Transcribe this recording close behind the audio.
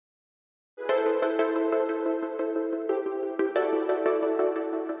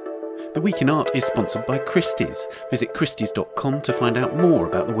The Week in Art is sponsored by Christie's. Visit christies.com to find out more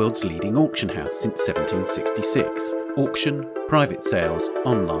about the world's leading auction house since 1766. Auction, private sales,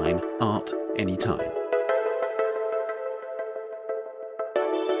 online, art, anytime.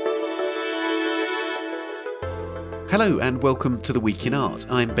 Hello and welcome to The Week in Art.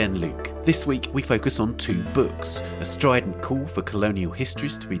 I'm Ben Luke. This week we focus on two books, a strident call for colonial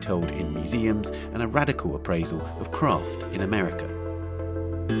histories to be told in museums and a radical appraisal of craft in America.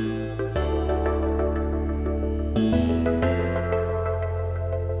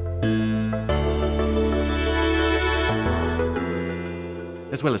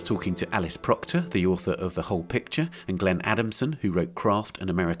 As well as talking to Alice Proctor, the author of The Whole Picture, and Glenn Adamson, who wrote Craft and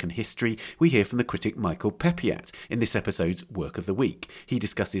American History, we hear from the critic Michael Pepiat in this episode's Work of the Week. He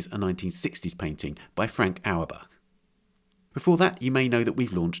discusses a 1960s painting by Frank Auerbach. Before that, you may know that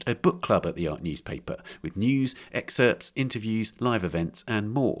we've launched a book club at the Art Newspaper, with news, excerpts, interviews, live events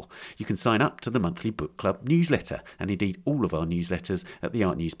and more. You can sign up to the monthly book club newsletter, and indeed all of our newsletters at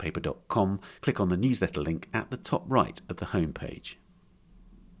theartnewspaper.com. Click on the newsletter link at the top right of the homepage.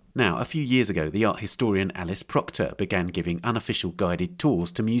 Now, a few years ago, the art historian Alice Proctor began giving unofficial guided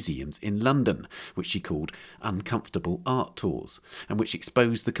tours to museums in London, which she called uncomfortable art tours, and which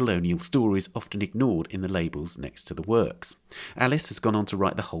exposed the colonial stories often ignored in the labels next to the works. Alice has gone on to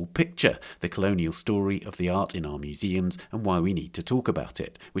write The Whole Picture, the colonial story of the art in our museums and why we need to talk about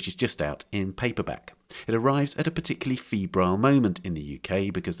it, which is just out in paperback. It arrives at a particularly febrile moment in the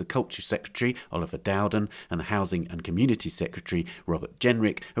UK because the Culture Secretary, Oliver Dowden, and the Housing and Communities Secretary, Robert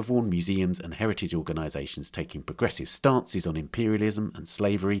Jenrick, have warned museums and heritage organisations taking progressive stances on imperialism and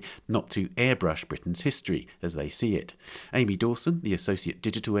slavery not to airbrush Britain's history as they see it. Amy Dawson, the Associate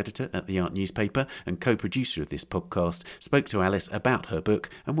Digital Editor at the Art Newspaper and co-producer of this podcast, spoke to Alice about her book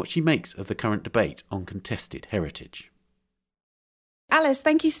and what she makes of the current debate on contested heritage. Alice,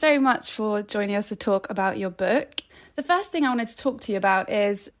 thank you so much for joining us to talk about your book. The first thing I wanted to talk to you about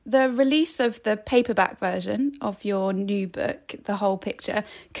is the release of the paperback version of your new book, The Whole Picture,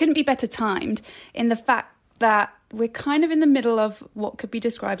 couldn't be better timed in the fact that we're kind of in the middle of what could be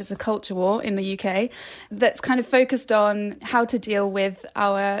described as a culture war in the UK that's kind of focused on how to deal with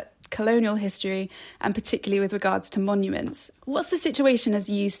our colonial history and particularly with regards to monuments. What's the situation as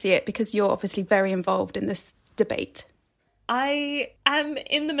you see it? Because you're obviously very involved in this debate. I am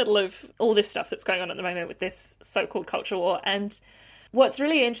in the middle of all this stuff that's going on at the moment with this so-called culture war. And what's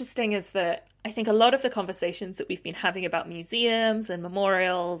really interesting is that I think a lot of the conversations that we've been having about museums and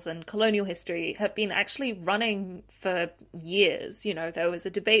memorials and colonial history have been actually running for years. You know, there was a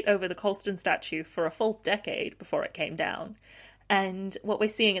debate over the Colston statue for a full decade before it came down. And what we're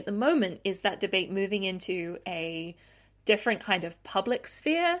seeing at the moment is that debate moving into a different kind of public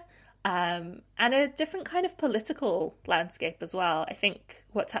sphere, and a different kind of political landscape as well. I think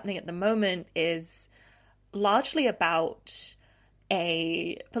what's happening at the moment is largely about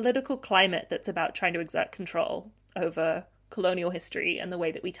a political climate that's about trying to exert control over colonial history and the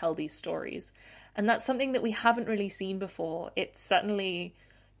way that we tell these stories. And that's something that we haven't really seen before. It's certainly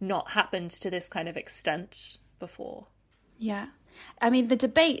not happened to this kind of extent before. Yeah. I mean, the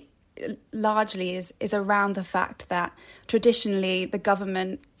debate largely is around the fact that traditionally the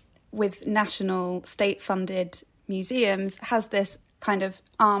government with national state-funded museums has this kind of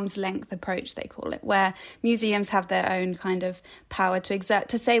arm's length approach, they call it, where museums have their own kind of power to exert,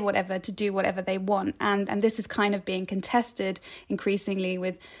 to say whatever, to do whatever they want. And this is kind of being contested increasingly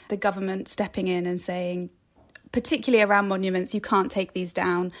with the government stepping in and saying, particularly around monuments, you can't take these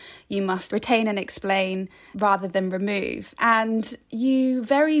down. You must retain and explain rather than remove. And you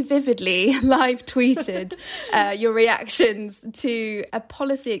very vividly live tweeted your reactions to a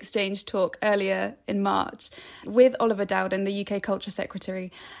policy exchange talk earlier in March with Oliver Dowden, the UK Culture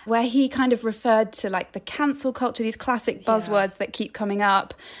Secretary, where he kind of referred to like the cancel culture, these classic buzzwords that keep coming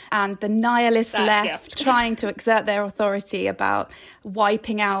up, and the nihilist left trying to exert their authority about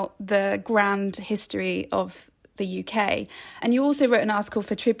wiping out the grand history of the UK. And you also wrote an article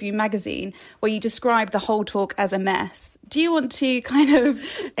for Tribune magazine where you described the whole talk as a mess. Do you want to kind of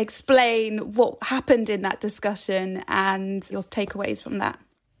explain what happened in that discussion and your takeaways from that?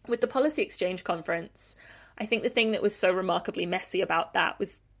 With the Policy Exchange Conference, I think the thing that was so remarkably messy about that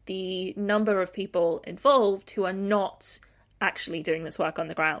was the number of people involved who are not actually doing this work on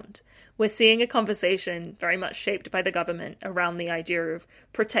the ground. We're seeing a conversation very much shaped by the government around the idea of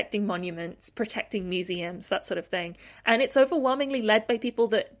protecting monuments, protecting museums, that sort of thing. And it's overwhelmingly led by people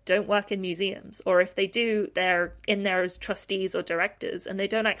that don't work in museums, or if they do, they're in there as trustees or directors, and they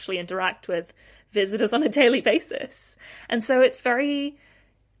don't actually interact with visitors on a daily basis. And so it's very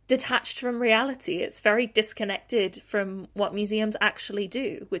detached from reality. It's very disconnected from what museums actually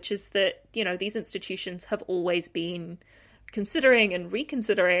do, which is that, these institutions have always been considering and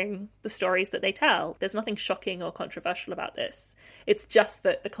reconsidering the stories that they tell. There's nothing shocking or controversial about this. It's just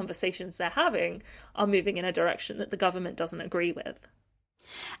that the conversations they're having are moving in a direction that the government doesn't agree with.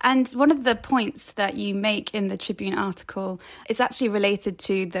 And one of the points that you make in the Tribune article is actually related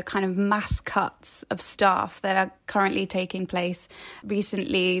to the kind of mass cuts of staff that are currently taking place.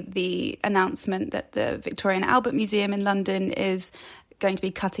 Recently, the announcement that the Victoria and Albert Museum in London is going to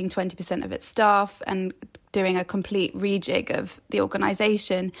be cutting 20% of its staff and doing a complete rejig of the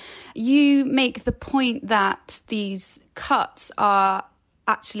organisation. You make the point that these cuts are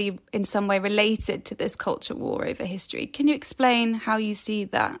actually in some way related to this culture war over history. Can you explain how you see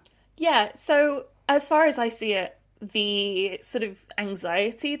that? Yeah, so as far as I see it, the sort of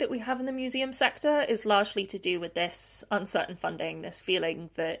anxiety that we have in the museum sector is largely to do with this uncertain funding, this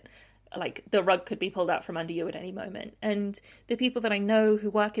feeling that like the rug could be pulled out from under you at any moment. And the people that I know who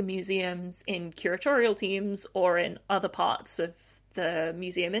work in museums, in curatorial teams or in other parts of the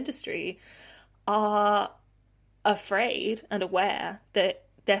museum industry are afraid and aware that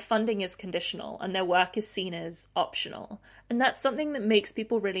their funding is conditional and their work is seen as optional. And that's something that makes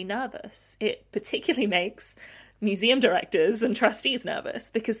people really nervous. It particularly makes museum directors and trustees nervous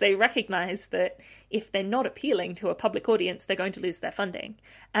because they recognize that if they're not appealing to a public audience, they're going to lose their funding.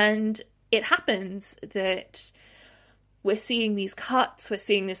 And it happens that we're seeing these cuts, we're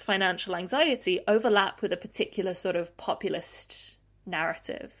seeing this financial anxiety overlap with a particular sort of populist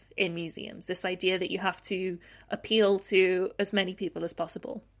narrative in museums, this idea that you have to appeal to as many people as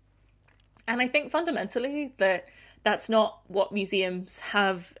possible. And I think fundamentally that that's not what museums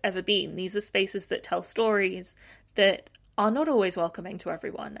have ever been. These are spaces that tell stories that are not always welcoming to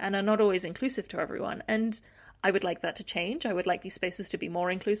everyone and are not always inclusive to everyone. And I would like that to change. I would like these spaces to be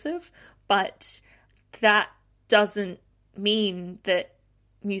more inclusive, but that doesn't mean that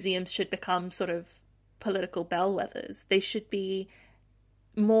museums should become sort of political bellwethers. They should be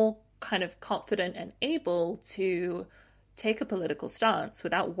more kind of confident and able to take a political stance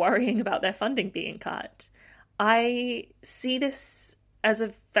without worrying about their funding being cut. I see this as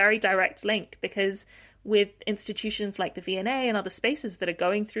a very direct link because with institutions like the V&A and other spaces that are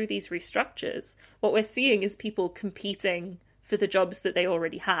going through these restructures, what we're seeing is people competing for the jobs that they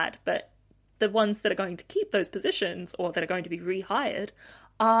already had, but the ones that are going to keep those positions or that are going to be rehired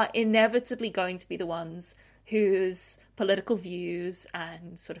are inevitably going to be the ones whose political views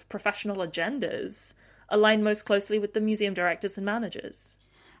and sort of professional agendas align most closely with the museum directors and managers.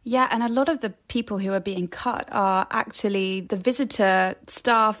 Yeah, and a lot of the people who are being cut are actually the visitor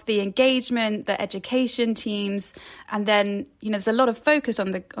staff, the engagement, the education teams, and then there's a lot of focus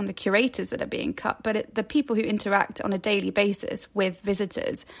on the curators that are being cut. But the people who interact on a daily basis with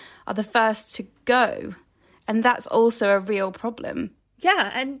visitors are the first to go, and that's also a real problem. Yeah,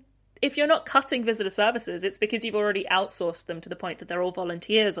 and if you're not cutting visitor services, it's because you've already outsourced them to the point that they're all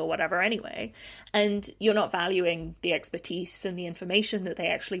volunteers or whatever anyway. And you're not valuing the expertise and the information that they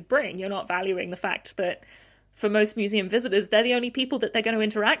actually bring. You're not valuing the fact that for most museum visitors, they're the only people that they're going to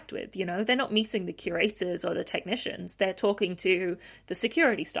interact with. They're not meeting the curators or the technicians. They're talking to the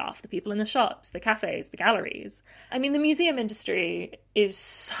security staff, the people in the shops, the cafes, the galleries. I mean, the museum industry is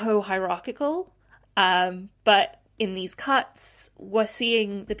so hierarchical, but in these cuts, we're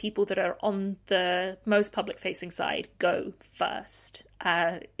seeing the people that are on the most public-facing side go first.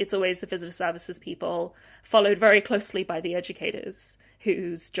 It's always the visitor services people, followed very closely by the educators,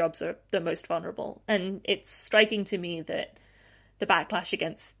 whose jobs are the most vulnerable. And it's striking to me that the backlash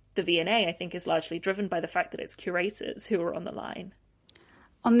against the V&A, I think, is largely driven by the fact that it's curators who are on the line.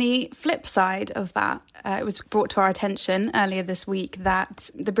 On the flip side of that, it was brought to our attention earlier this week that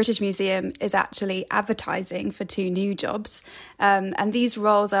the British Museum is actually advertising for 2 new jobs. And these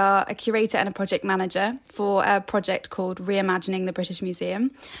roles are a curator and a project manager for a project called Reimagining the British Museum.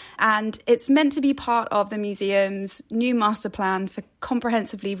 And it's meant to be part of the museum's new master plan for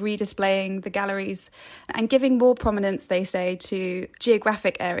comprehensively redisplaying the galleries and giving more prominence, they say, to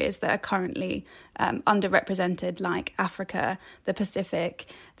geographic areas that are currently underrepresented, like Africa, the Pacific,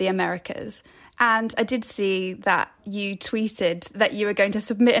 the Americas. And I did see that you tweeted that you were going to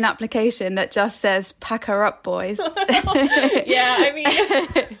submit an application that just says, "Pack her up, boys." Yeah, I mean,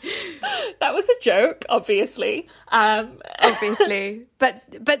 that was a joke, obviously. Obviously.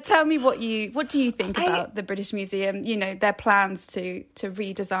 But tell me what do you think about the British Museum, their plans to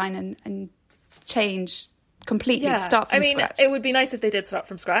redesign and change completely, start from scratch. It would be nice if they did start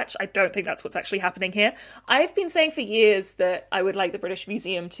from scratch. I don't think that's what's actually happening here. I've been saying for years that I would like the British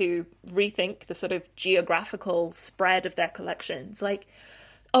Museum to rethink the sort of geographical spread of their collections. Like,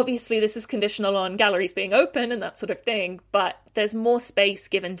 obviously this is conditional on galleries being open and that sort of thing, but there's more space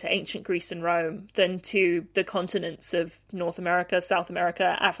given to ancient Greece and Rome than to the continents of North America, South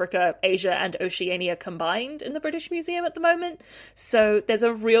America, Africa, Asia, and Oceania combined in the British Museum at the moment. So there's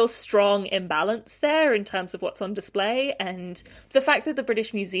a real strong imbalance there in terms of what's on display. And the fact that the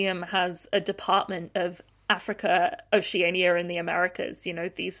British Museum has a department of Africa, Oceania, and the Americas, you know,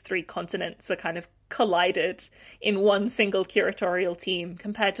 these three continents are kind of collided in one single curatorial team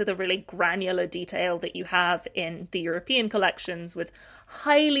compared to the really granular detail that you have in the European collections with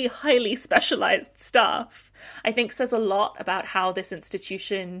highly, highly specialized staff, I think says a lot about how this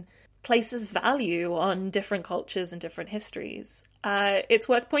institution places value on different cultures and different histories. It's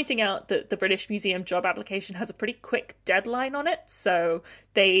worth pointing out that the British Museum job application has a pretty quick deadline on it, so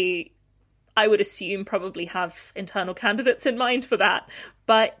they, I would assume, probably have internal candidates in mind for that.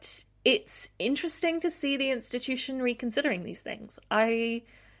 But it's interesting to see the institution reconsidering these things. I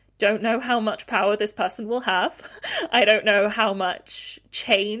don't know how much power this person will have. I don't know how much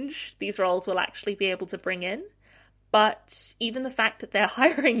change these roles will actually be able to bring in. But even the fact that they're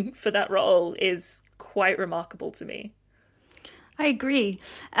hiring for that role is quite remarkable to me. I agree.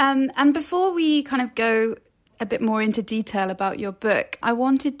 And before we kind of go a bit more into detail about your book, I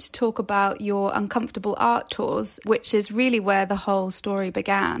wanted to talk about your uncomfortable art tours, which is really where the whole story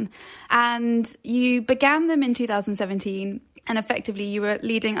began. And you began them in 2017, and effectively you were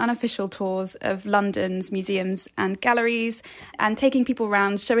leading unofficial tours of London's museums and galleries and taking people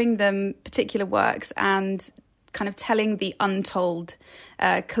around, showing them particular works and kind of telling the untold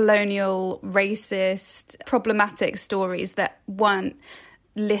colonial, racist, problematic stories that weren't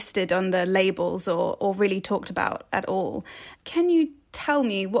listed on the labels or really talked about at all. Can you tell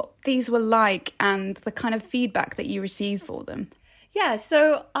me what these were like and the kind of feedback that you received for them? Yeah,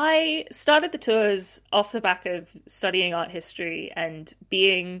 so I started the tours off the back of studying art history and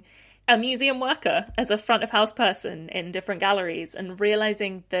being a museum worker as a front of house person in different galleries and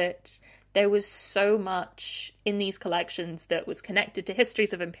realizing that there was so much in these collections that was connected to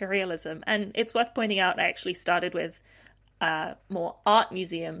histories of imperialism. And it's worth pointing out, I actually started with more art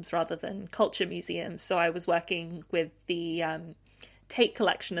museums rather than culture museums. So I was working with the Tate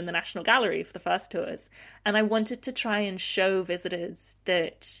collection in the National Gallery for the first tours. And I wanted to try and show visitors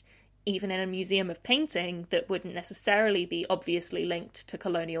that even in a museum of painting that wouldn't necessarily be obviously linked to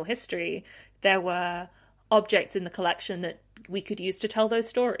colonial history, there were objects in the collection that we could use to tell those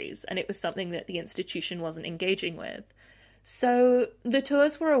stories. And it was something that the institution wasn't engaging with. So the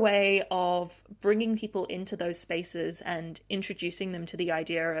tours were a way of bringing people into those spaces and introducing them to the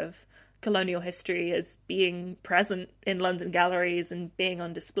idea of colonial history as being present in London galleries and being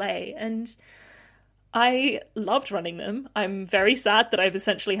on display. And I loved running them. I'm very sad that I've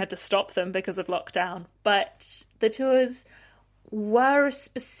essentially had to stop them because of lockdown. But the tours were a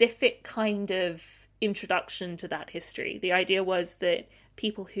specific kind of introduction to that history. The idea was that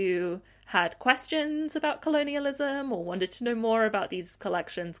people who had questions about colonialism or wanted to know more about these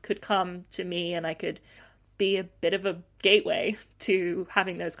collections could come to me and I could be a bit of a gateway to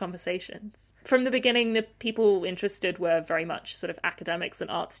having those conversations. From the beginning, the people interested were very much sort of academics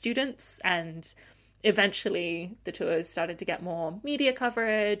and art students, and eventually the tours started to get more media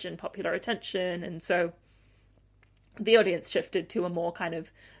coverage and popular attention, and so the audience shifted to a more kind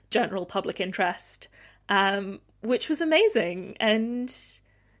of general public interest, which was amazing. And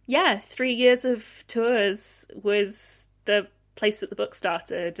yeah, 3 years of tours was the place that the book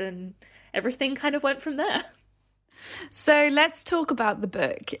started, and everything kind of went from there. So let's talk about the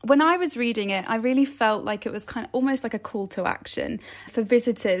book. When I was reading it, I really felt like it was kind of almost like a call to action for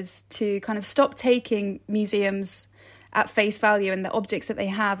visitors to kind of stop taking museums at face value and the objects that they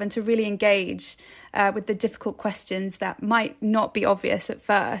have, and to really engage with the difficult questions that might not be obvious at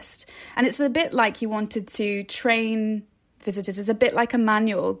first. And it's a bit like you wanted to train visitors. It's a bit like a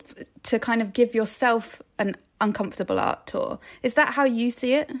manual to kind of give yourself an uncomfortable art tour. Is that how you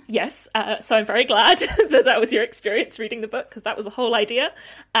see it? Yes. So I'm very glad that was your experience reading the book, because that was the whole idea.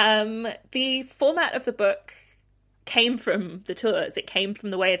 The format of the book came from the tours. It came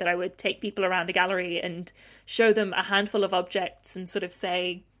from the way that I would take people around a gallery and show them a handful of objects and sort of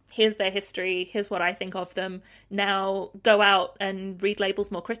say, here's their history, here's what I think of them. Now go out and read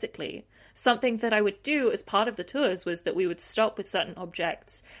labels more critically. Something that I would do as part of the tours was that we would stop with certain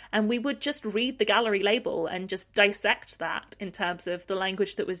objects and we would just read the gallery label and just dissect that in terms of the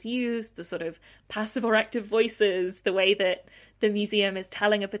language that was used, the sort of passive or active voices, the way that the museum is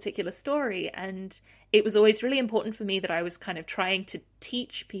telling a particular story. And it was always really important for me that I was kind of trying to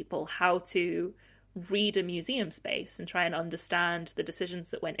teach people how to read a museum space and try and understand the decisions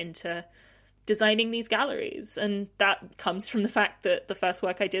that went into designing these galleries. And that comes from the fact that the first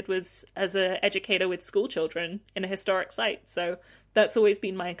work I did was as an educator with school children in a historic site. So that's always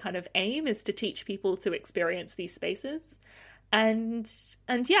been my kind of aim, is to teach people to experience these spaces. And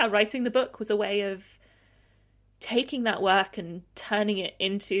yeah, writing the book was a way of taking that work and turning it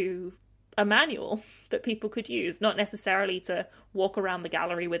into a manual that people could use, not necessarily to walk around the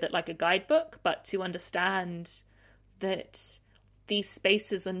gallery with it like a guidebook, but to understand that these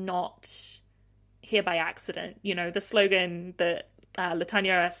spaces are not here by accident. You know, the slogan that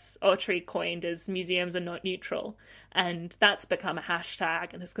Latanya S. Autry coined is "museums are not neutral," and that's become a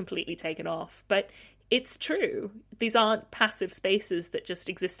hashtag and has completely taken off. But it's true. These aren't passive spaces that just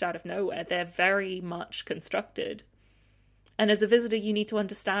exist out of nowhere. They're very much constructed. And as a visitor, you need to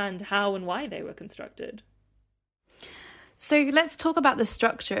understand how and why they were constructed. So let's talk about the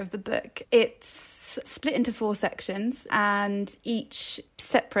structure of the book. It's split into 4 sections, and each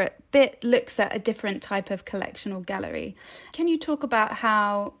separate bit looks at a different type of collection or gallery. Can you talk about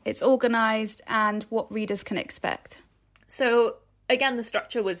how it's organised and what readers can expect? So again, the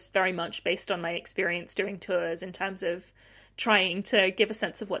structure was very much based on my experience doing tours, in terms of trying to give a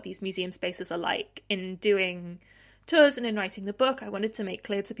sense of what these museum spaces are like. In doing tours and in writing the book, I wanted to make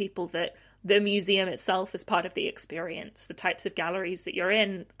clear to people that the museum itself is part of the experience. The types of galleries that you're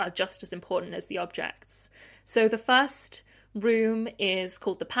in are just as important as the objects. So the first room is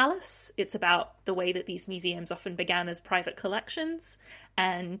called the Palace. It's about the way that these museums often began as private collections,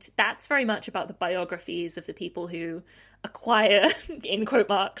 and that's very much about the biographies of the people who acquire, in quote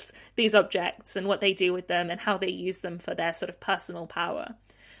marks, these objects and what they do with them and how they use them for their sort of personal power.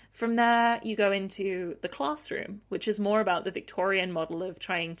 From there, you go into the classroom, which is more about the Victorian model of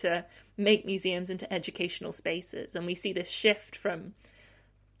trying to make museums into educational spaces. And we see this shift from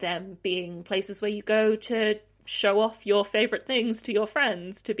them being places where you go to show off your favorite things to your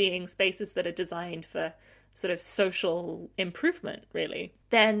friends, to being spaces that are designed for sort of social improvement, really.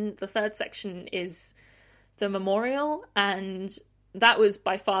 Then the third section is the memorial, and that was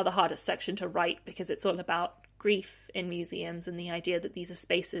by far the hardest section to write, because it's all about grief in museums and the idea that these are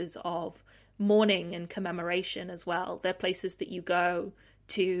spaces of mourning and commemoration as well. They're places that you go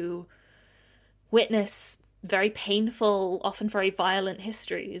to witness very painful, often very violent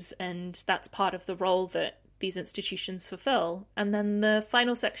histories, and that's part of the role that these institutions fulfill. And then the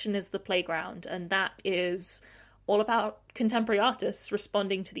final section is the playground, and that is all about contemporary artists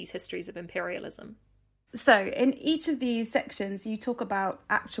responding to these histories of imperialism. So in each of these sections, you talk about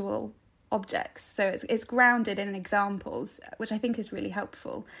actual objects. So it's grounded in examples, which I think is really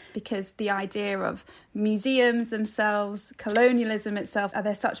helpful, because the idea of museums themselves, colonialism itself,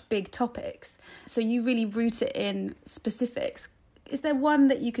 they're such big topics. So you really root it in specifics. Is there one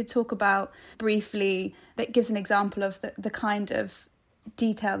that you could talk about briefly that gives an example of the kind of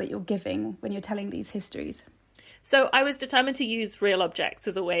detail that you're giving when you're telling these histories? So I was determined to use real objects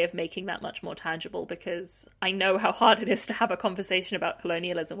as a way of making that much more tangible, because I know how hard it is to have a conversation about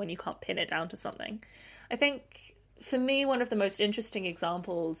colonialism when you can't pin it down to something. I think, for me, one of the most interesting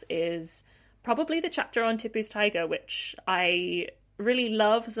examples is probably the chapter on Tipu's tiger, which I really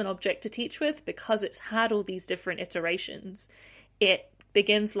love as an object to teach with because it's had all these different iterations. It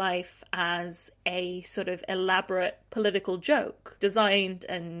begins life as a sort of elaborate political joke designed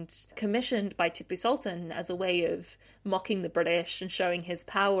and commissioned by Tipu Sultan as a way of mocking the British and showing his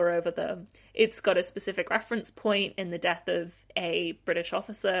power over them. It's got a specific reference point in the death of a British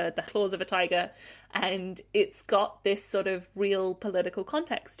officer, the claws of a tiger, and it's got this sort of real political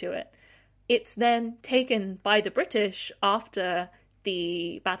context to it. It's then taken by the British after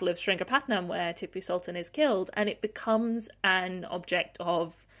the Battle of Sringapatnam, where Tipu Sultan is killed, and it becomes an object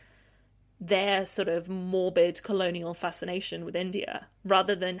of their sort of morbid colonial fascination with India,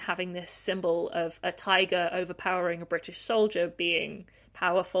 rather than having this symbol of a tiger overpowering a British soldier being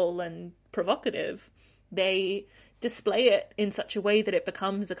powerful and provocative. They display it in such a way that it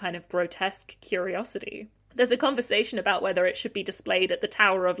becomes a kind of grotesque curiosity. There's a conversation about whether it should be displayed at the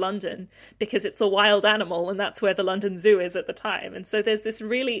Tower of London because it's a wild animal and that's where the London Zoo is at the time. And so there's this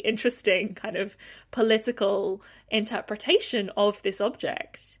really interesting kind of political interpretation of this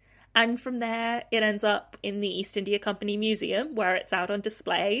object. And from there, it ends up in the East India Company Museum, where it's out on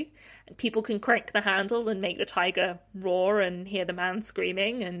display. People can crank the handle and make the tiger roar and hear the man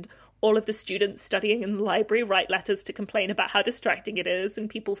screaming, and all of the students studying in the library write letters to complain about how distracting it is, and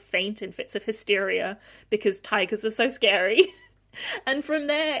people faint in fits of hysteria because tigers are so scary. And from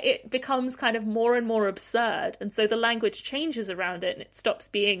there, it becomes kind of more and more absurd. And so the language changes around it, and it stops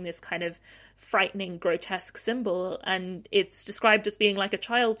being this kind of frightening, grotesque symbol, and it's described as being like a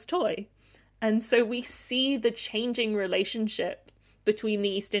child's toy. And so we see the changing relationship between the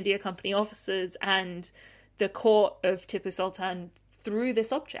East India Company officers and the court of Tipu Sultan through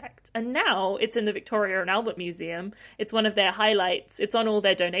this object. And now it's in the Victoria and Albert Museum. It's one of their highlights. It's on all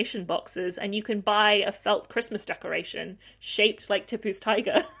their donation boxes, and you can buy a felt Christmas decoration shaped like Tipu's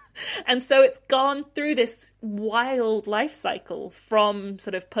tiger. And so it's gone through this wild life cycle from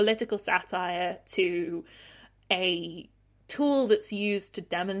sort of political satire to a tool that's used to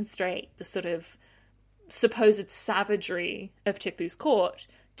demonstrate the sort of supposed savagery of Tipu's court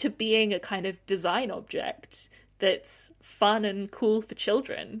to being a kind of design object that's fun and cool for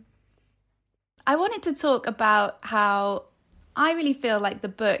children. I wanted to talk about how I really feel like the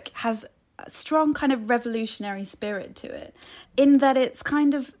book has a strong kind of revolutionary spirit to it, in that it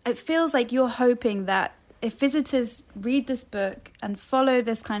feels like you're hoping that if visitors read this book and follow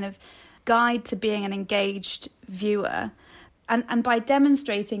this kind of guide to being an engaged viewer, and by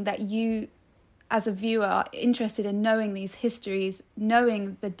demonstrating that you as a viewer are interested in knowing these histories,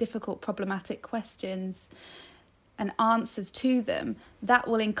 knowing the difficult problematic questions and answers to them, that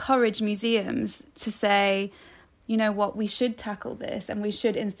will encourage museums to say, you know what, we should tackle this and we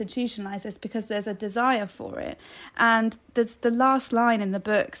should institutionalize this because there's a desire for it. And there's the last line in the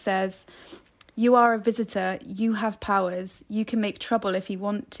book says, "You are a visitor, you have powers, you can make trouble if you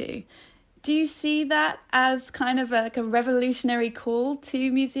want to." Do you see that as kind of like a revolutionary call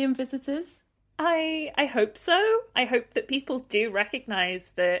to museum visitors? I hope so. I hope that people do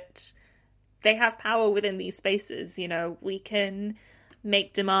recognize that they have power within these spaces. You know, we can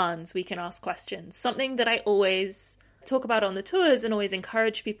make demands, we can ask questions. Something that I always talk about on the tours and always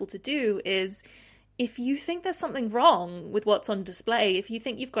encourage people to do is, if you think there's something wrong with what's on display, if you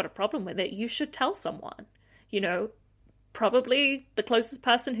think you've got a problem with it, you should tell someone. You know, probably the closest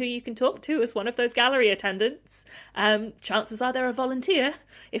person who you can talk to is one of those gallery attendants. Chances are they're a volunteer.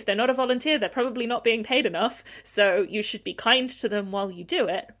 If they're not a volunteer, they're probably not being paid enough. So you should be kind to them while you do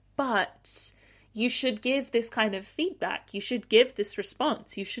it. But you should give this kind of feedback. You should give this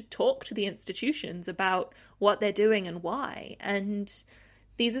response. You should talk to the institutions about what they're doing and why. And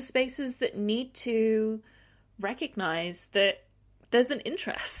these are spaces that need to recognize that there's an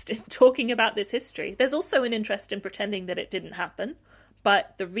interest in talking about this history. There's also an interest in pretending that it didn't happen.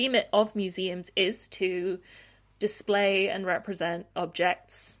 But the remit of museums is to display and represent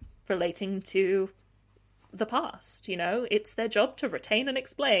objects relating to the past. You know, it's their job to retain and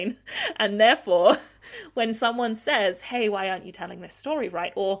explain. And therefore, when someone says, hey, why aren't you telling this story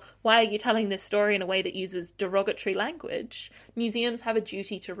right? Or why are you telling this story in a way that uses derogatory language? Museums have a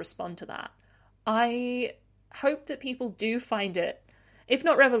duty to respond to that. I hope that people do find it, if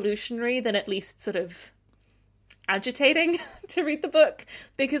not revolutionary, then at least sort of agitating to read the book,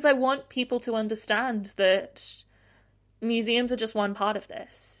 because I want people to understand that museums are just one part of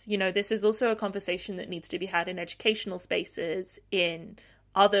this. You know, this is also a conversation that needs to be had in educational spaces, in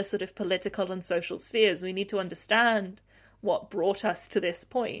other sort of political and social spheres. We need to understand what brought us to this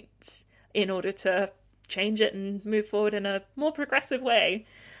point in order to change it and move forward in a more progressive way.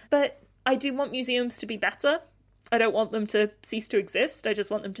 But I do want museums to be better. I don't want them to cease to exist. I just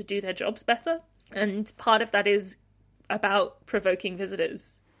want them to do their jobs better. And part of that is about provoking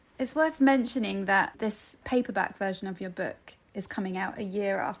visitors. It's worth mentioning that this paperback version of your book is coming out a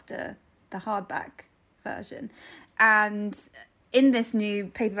year after the hardback version. And in this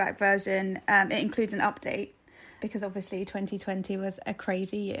new paperback version, it includes an update, because obviously 2020 was a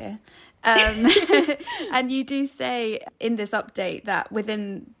crazy year. And you do say in this update that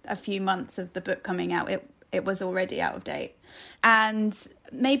within a few months of the book coming out, it was already out of date. And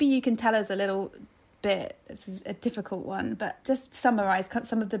maybe you can tell us a little bit, it's a difficult one, but just summarise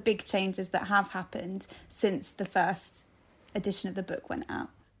some of the big changes that have happened since the first edition of the book went out.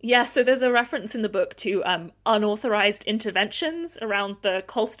 Yeah, so there's a reference in the book to unauthorised interventions around the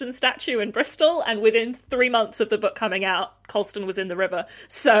Colston statue in Bristol, and within 3 months of the book coming out, Colston was in the river.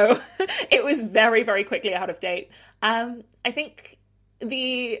 So it was very, very quickly out of date. I think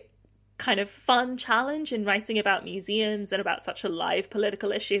the kind of fun challenge in writing about museums and about such a live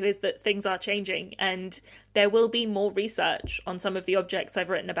political issue is that things are changing, and there will be more research on some of the objects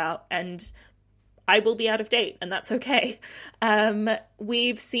I've written about, and I will be out of date, and that's okay.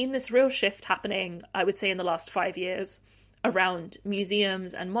 We've seen this real shift happening, I would say, in the last 5 years around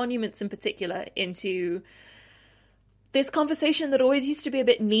museums and monuments in particular, into this conversation that always used to be a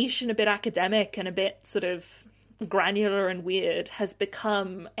bit niche and a bit academic and a bit sort of granular and weird has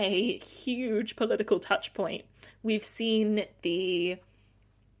become a huge political touch point. We've seen the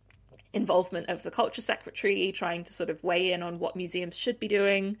involvement of the culture secretary trying to sort of weigh in on what museums should be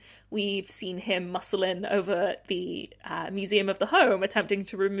doing. We've seen him muscle in over the Museum of the Home, attempting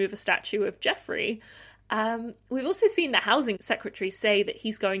to remove a statue of Geoffrey. We've also seen the housing secretary say that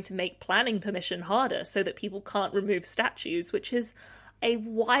he's going to make planning permission harder so that people can't remove statues, which is a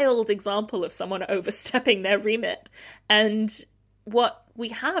wild example of someone overstepping their remit. And what we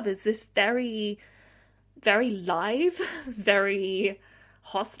have is this very, very live, very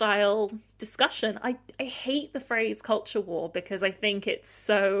hostile discussion. I hate the phrase culture war because I think it's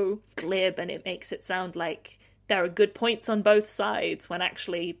so glib and it makes it sound like there are good points on both sides, when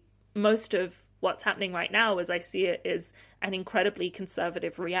actually most of what's happening right now, as I see it, is an incredibly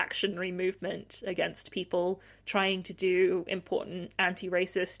conservative reactionary movement against people trying to do important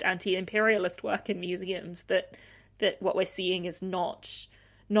anti-racist, anti-imperialist work in museums. That what we're seeing is not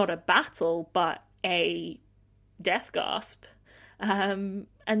a battle, but a death gasp. And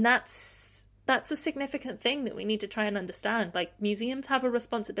that's a significant thing that we need to try and understand. Like, museums have a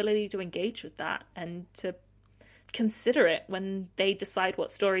responsibility to engage with that and to consider it when they decide what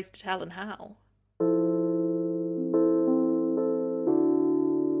stories to tell and how.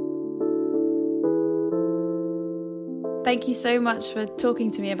 Thank you so much for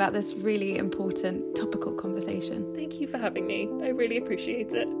talking to me about this really important topical conversation. Thank you for having me. I really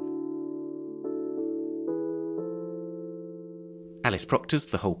appreciate it. Alice Proctor's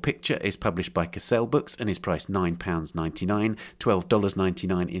The Whole Picture is published by Cassell Books and is priced £9.99,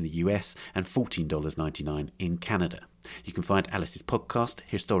 $12.99 in the US and $14.99 in Canada. You can find Alice's podcast,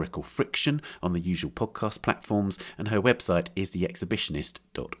 Historical Friction, on the usual podcast platforms, and her website is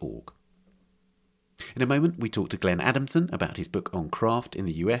theexhibitionist.org. In a moment, we talk to Glenn Adamson about his book on craft in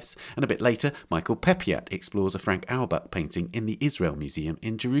the US, and a bit later, Michael Pepiat explores a Frank Auerbach painting in the Israel Museum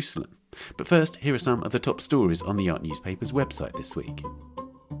in Jerusalem. But first, here are some of the top stories on the Art Newspaper's website this week.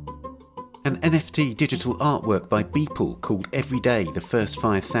 An NFT digital artwork by Beeple called Every Day, the First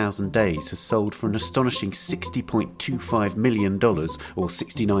 5,000 Days has sold for an astonishing $60.25 million, or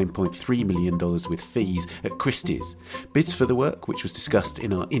 $69.3 million with fees, at Christie's. Bids for the work, which was discussed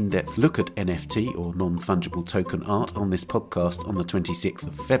in our in-depth look at NFT, or non-fungible token art, on this podcast on the 26th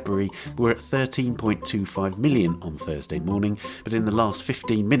of February, were at $13.25 million on Thursday morning, but in the last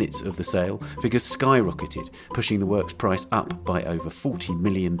 15 minutes of the sale, figures skyrocketed, pushing the work's price up by over $40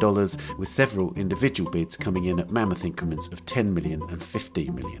 million, with several individual bids coming in at mammoth increments of $10 million and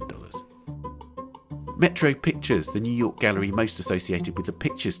 $15 million. Metro Pictures, the New York gallery most associated with the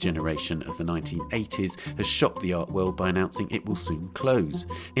Pictures generation of the 1980s, has shocked the art world by announcing it will soon close.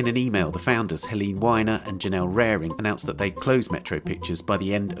 In an email, the founders, Helene Weiner and Janelle Raring, announced that they'd close Metro Pictures by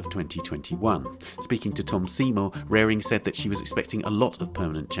the end of 2021. Speaking to Tom Seymour, Raring said that she was expecting a lot of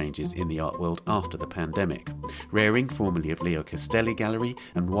permanent changes in the art world after the pandemic. Raring, formerly of Leo Castelli Gallery,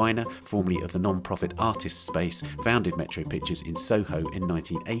 and Weiner, formerly of the non-profit Artists Space, founded Metro Pictures in Soho in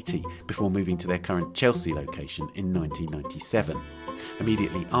 1980, before moving to their current Chelsea location in 1997.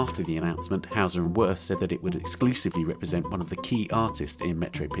 Immediately after the announcement, Hauser & Wirth said that it would exclusively represent one of the key artists in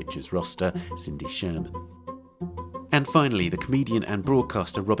Metro Pictures' roster, Cindy Sherman. And finally, the comedian and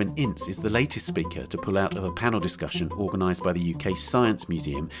broadcaster Robin Ince is the latest speaker to pull out of a panel discussion organised by the UK Science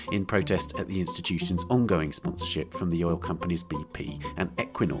Museum in protest at the institution's ongoing sponsorship from the oil companies BP and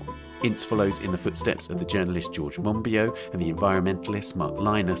Equinor. Ince follows in the footsteps of the journalist George Monbiot and the environmentalist Mark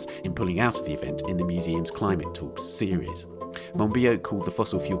Linus in pulling out of the event in the museum's Climate Talks series. Monbiot called the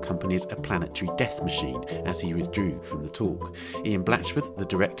fossil fuel companies a planetary death machine as he withdrew from the talk. Ian Blatchford, the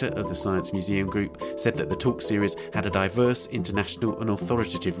director of the Science Museum Group, said that the talk series had a diverse, international and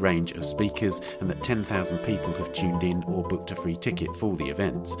authoritative range of speakers and that 10,000 people have tuned in or booked a free ticket for the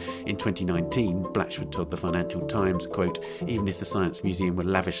events. In 2019, Blatchford told the Financial Times, quote, "Even if the Science Museum were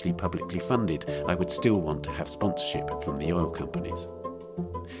lavishly publicly funded, I would still want to have sponsorship from the oil companies."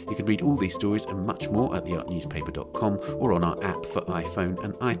 You can read all these stories and much more at theartnewspaper.com or on our app for iPhone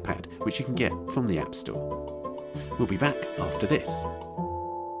and iPad, which you can get from the App Store. We'll be back after this.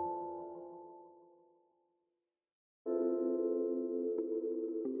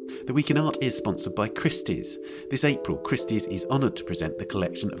 The Week in Art is sponsored by Christie's. This April, Christie's is honoured to present the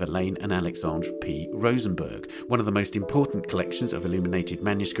collection of Elaine and Alexandre P. Rosenberg, one of the most important collections of illuminated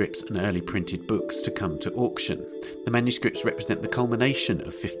manuscripts and early printed books to come to auction. The manuscripts represent the culmination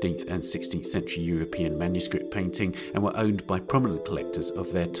of 15th and 16th century European manuscript painting and were owned by prominent collectors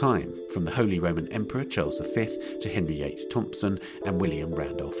of their time, from the Holy Roman Emperor Charles V to Henry Yates Thompson and William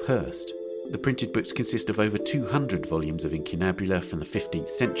Randolph Hearst. The printed books consist of over 200 volumes of incunabula from the 15th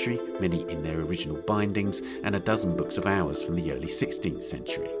century, many in their original bindings, and a dozen books of hours from the early 16th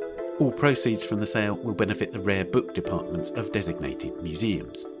century. All proceeds from the sale will benefit the rare book departments of designated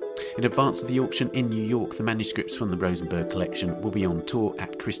museums. In advance of the auction in New York, the manuscripts from the Rosenberg collection will be on tour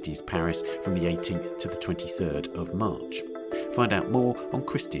at Christie's Paris from the 18th to the 23rd of March. Find out more on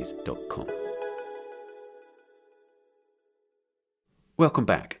christies.com. Welcome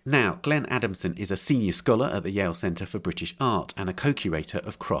back. Now, Glenn Adamson is a senior scholar at the Yale Centre for British Art and a co-curator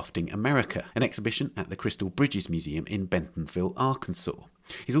of Crafting America, an exhibition at the Crystal Bridges Museum in Bentonville, Arkansas.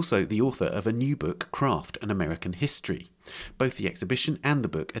 He's also the author of a new book, Craft, An American History. Both the exhibition and the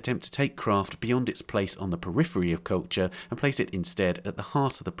book attempt to take craft beyond its place on the periphery of culture and place it instead at the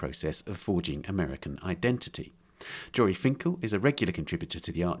heart of the process of forging American identity. Jory Finkel is a regular contributor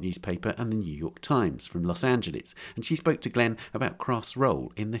to the art newspaper and the New York Times from Los Angeles, and she spoke to Glenn about craft's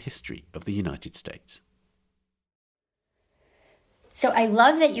role in the history of the United States. So I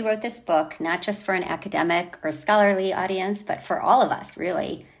love that you wrote this book, not just for an academic or scholarly audience, but for all of us,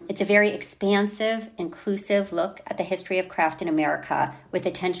 really. It's a very expansive, inclusive look at the history of craft in America, with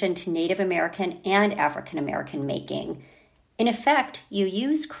attention to Native American and African American making. In effect, you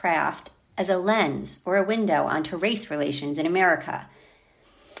use craft as a lens or a window onto race relations in America.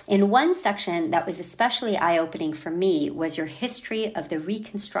 In one section that was especially eye-opening for me was your history of the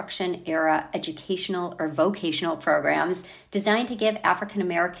Reconstruction era educational or vocational programs designed to give African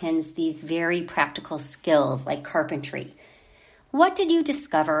Americans these very practical skills like carpentry. What did you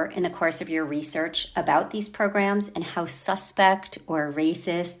discover in the course of your research about these programs, and how suspect or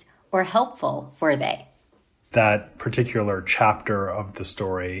racist or helpful were they? That particular chapter of the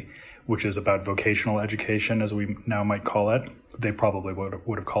story, which is about vocational education, as we now might call it. They probably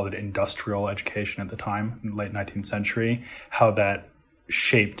would have called it industrial education at the time, in the late 19th century, how that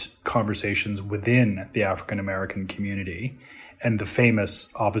shaped conversations within the African American community. And the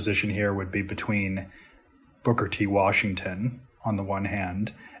famous opposition here would be between Booker T. Washington on the one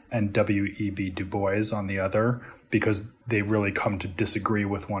hand and W.E.B. Du Bois on the other, because they really come to disagree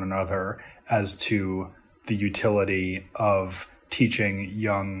with one another as to the utility of teaching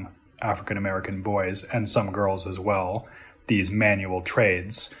young African-American boys, and some girls as well, these manual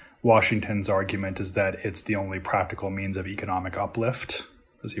trades. Washington's argument is that it's the only practical means of economic uplift,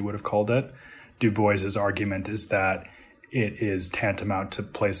 as he would have called it. Du Bois's argument is that it is tantamount to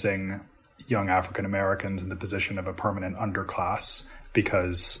placing young African-Americans in the position of a permanent underclass,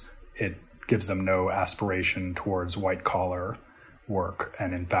 because it gives them no aspiration towards white-collar work,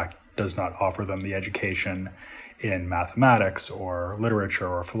 and in fact does not offer them the education in mathematics or literature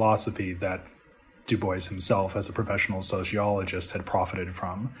or philosophy that Du Bois himself, as a professional sociologist, had profited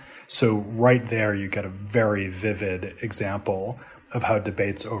from. So right there, you get a very vivid example of how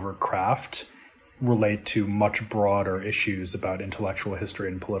debates over craft relate to much broader issues about intellectual history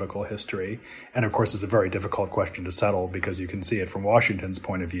and political history. And of course, it's a very difficult question to settle, because you can see it from Washington's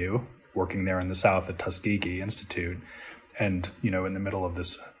point of view, working there in the South at Tuskegee Institute, and, in the middle of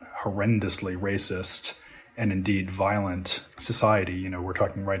this horrendously racist and indeed violent society. We're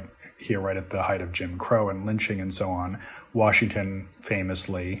talking right at the height of Jim Crow and lynching and so on. Washington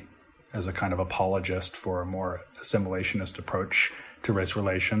famously, as a kind of apologist for a more assimilationist approach to race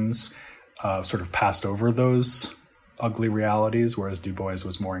relations, sort of passed over those ugly realities, whereas Du Bois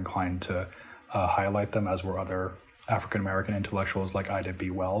was more inclined to highlight them, as were other African-American intellectuals like Ida B.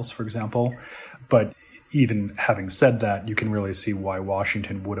 Wells, for example. But even having said that, you can really see why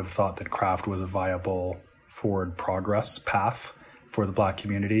Washington would have thought that craft was a viable forward progress path for the Black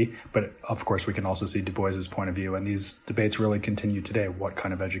community. But of course, we can also see Du Bois's point of view, and these debates really continue today. What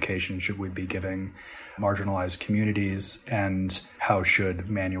kind of education should we be giving marginalized communities, and how should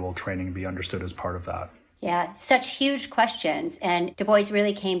manual training be understood as part of that? Yeah, such huge questions. And Du Bois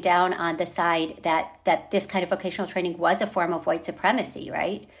really came down on the side that this kind of vocational training was a form of white supremacy,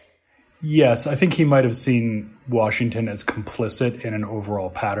 right? Yes, I think he might have seen Washington as complicit in an overall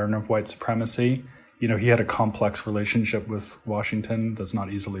pattern of white supremacy. He had a complex relationship with Washington that's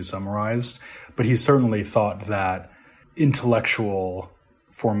not easily summarized, but he certainly thought that intellectual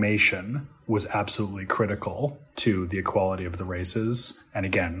formation was absolutely critical to the equality of the races. And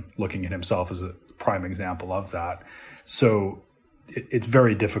again, looking at himself as a prime example of that. So it's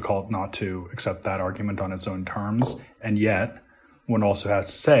very difficult not to accept that argument on its own terms. And yet, one also has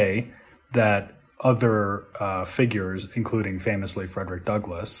to say that other figures, including famously Frederick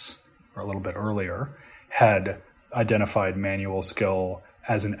Douglass, or a little bit earlier, had identified manual skill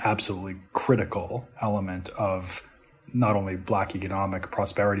as an absolutely critical element of not only Black economic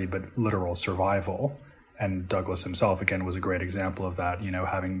prosperity, but literal survival. And Douglass himself, again, was a great example of that,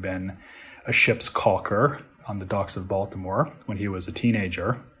 having been a ship's caulker on the docks of Baltimore when he was a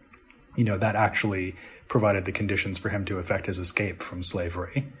teenager. That actually provided the conditions for him to effect his escape from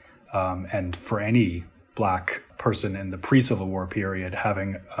slavery. And for any Black person in the pre-Civil War period,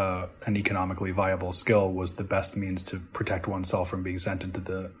 having an economically viable skill was the best means to protect oneself from being sent into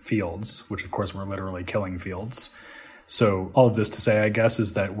the fields, which of course were literally killing fields. So all of this to say, I guess,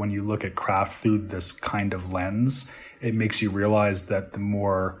 is that when you look at craft through this kind of lens, it makes you realize that the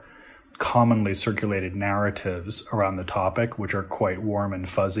more commonly circulated narratives around the topic, which are quite warm and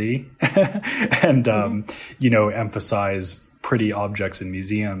fuzzy and, emphasize pretty objects in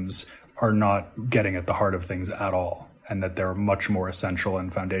museums, are not getting at the heart of things at all, and that there are much more essential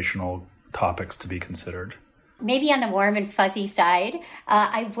and foundational topics to be considered. Maybe on the warm and fuzzy side,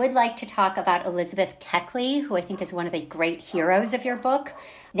 I would like to talk about Elizabeth Keckley, who I think is one of the great heroes of your book.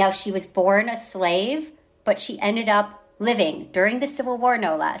 Now, she was born a slave, but she ended up living, during the Civil War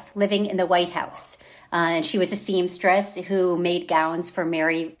no less, living in the White House. And she was a seamstress who made gowns for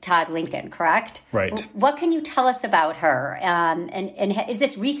Mary Todd Lincoln, correct? Right. What can you tell us about her? And is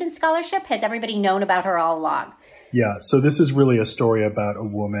this recent scholarship? Has everybody known about her all along? Yeah, so this is really a story about a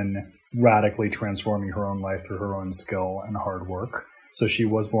woman radically transforming her own life through her own skill and hard work. So she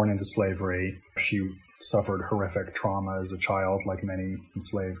was born into slavery. She suffered horrific trauma as a child, like many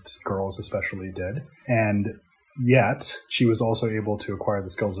enslaved girls especially did. And yet, she was also able to acquire the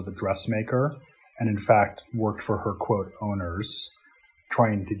skills of a dressmaker, and in fact worked for her, quote, owners,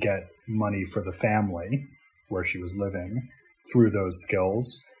 trying to get money for the family where she was living through those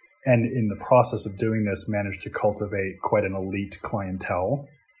skills. And in the process of doing this, managed to cultivate quite an elite clientele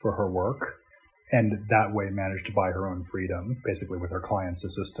for her work, and that way managed to buy her own freedom, basically with her clients'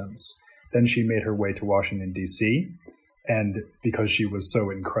 assistance. Then she made her way to Washington, D.C., and because she was so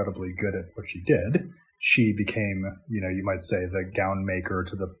incredibly good at what she did, she became, you might say, the gown maker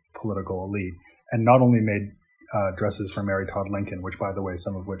to the political elite, and not only made dresses for Mary Todd Lincoln, which, by the way,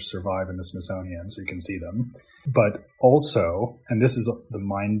 some of which survive in the Smithsonian, so you can see them, but also, and this is the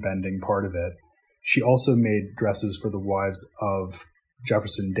mind-bending part of it, she also made dresses for the wives of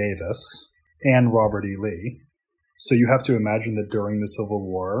Jefferson Davis and Robert E. Lee. So you have to imagine that during the Civil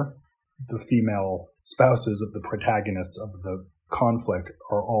War, the female spouses of the protagonists of the conflict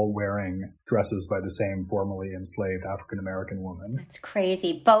are all wearing dresses by the same formerly enslaved African-American woman. That's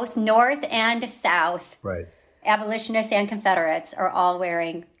crazy. Both North and South. Right. Abolitionists and Confederates are all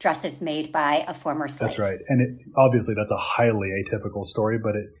wearing dresses made by a former slave. That's right. And obviously that's a highly atypical story,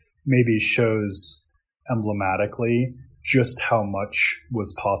 but it maybe shows emblematically just how much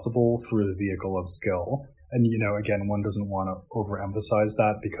was possible through the vehicle of skill. And, again, one doesn't want to overemphasize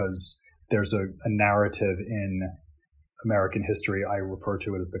that because there's a narrative in American history. I refer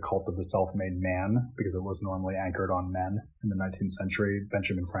to it as the cult of the self-made man because it was normally anchored on men in the 19th century.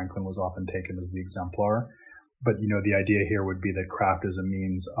 Benjamin Franklin was often taken as the exemplar. But, the idea here would be that craft is a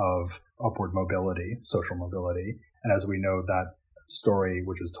means of upward mobility, social mobility. And as we know, that story,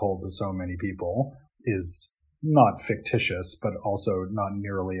 which is told to so many people, is not fictitious, but also not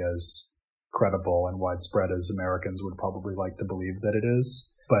nearly as credible and widespread as Americans would probably like to believe that it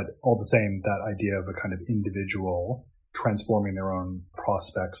is. But all the same, that idea of a kind of individual transforming their own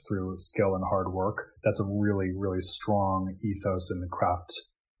prospects through skill and hard work, that's a really, really strong ethos in the craft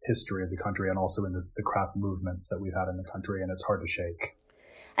history of the country and also in the craft movements that we've had in the country, and it's hard to shake.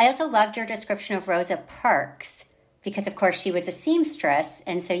 I also loved your description of Rosa Parks because, of course, she was a seamstress,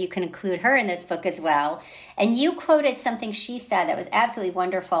 and so you can include her in this book as well. And you quoted something she said that was absolutely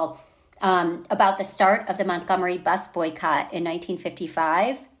wonderful about the start of the Montgomery bus boycott in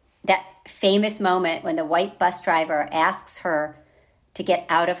 1955, that famous moment when the white bus driver asks her to get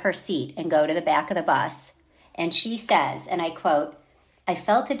out of her seat and go to the back of the bus. And she says, and I quote, "I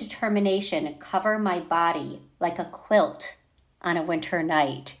felt a determination cover my body like a quilt on a winter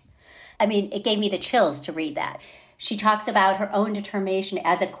night." I mean, it gave me the chills to read that. She talks about her own determination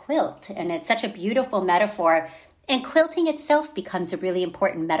as a quilt, and it's such a beautiful metaphor. And quilting itself becomes a really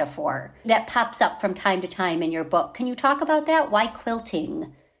important metaphor that pops up from time to time in your book. Can you talk about that? Why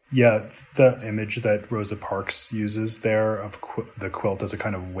quilting? Yeah, the image that Rosa Parks uses there of the quilt as a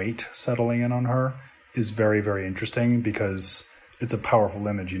kind of weight settling in on her is very, very interesting because it's a powerful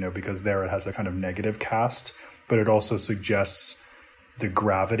image, because there it has a kind of negative cast, but it also suggests the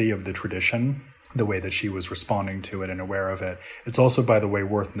gravity of the tradition, the way that she was responding to it and aware of it. It's also, by the way,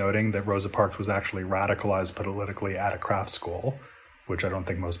 worth noting that Rosa Parks was actually radicalized politically at a craft school, which I don't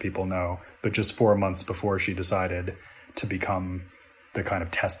think most people know, but just 4 months before she decided to become the kind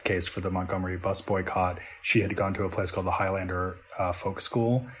of test case for the Montgomery bus boycott, she had gone to a place called the Highlander Folk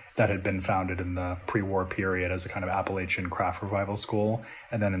School that had been founded in the pre-war period as a kind of Appalachian craft revival school.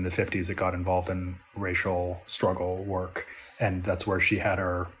 And then in the 50s, it got involved in racial struggle work. And that's where she had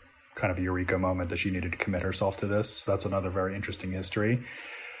her kind of eureka moment that she needed to commit herself to this. So that's another very interesting history.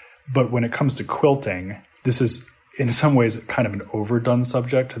 But when it comes to quilting, this is in some ways kind of an overdone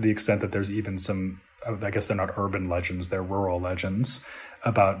subject to the extent that there's even some, I guess they're not urban legends, they're rural legends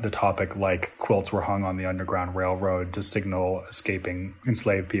about the topic, like quilts were hung on the Underground Railroad to signal escaping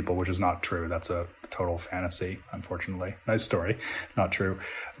enslaved people, which is not true. That's a total fantasy, unfortunately. Nice story, not true.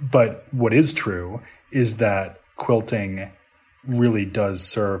 But what is true is that quilting really does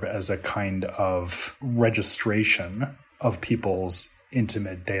serve as a kind of registration of people's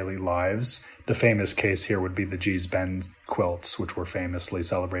intimate daily lives. The famous case here would be the Gee's Bend quilts, which were famously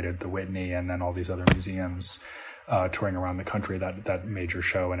celebrated at the Whitney and then all these other museums touring around the country, that major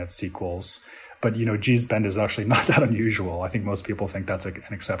show and its sequels. But, Gee's Bend is actually not that unusual. I think most people think that's an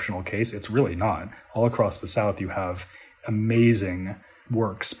exceptional case. It's really not. All across the South, you have amazing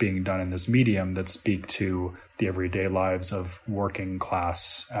works being done in this medium that speak to the everyday lives of working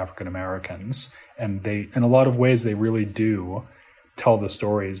class African Americans. And they, in a lot of ways, they really do tell the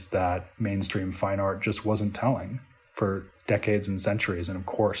stories that mainstream fine art just wasn't telling for decades and centuries. And of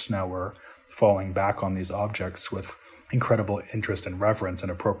course, now we're falling back on these objects with incredible interest and reverence,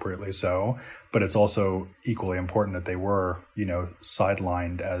 and appropriately so. But it's also equally important that they were,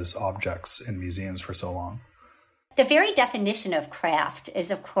 sidelined as objects in museums for so long. The very definition of craft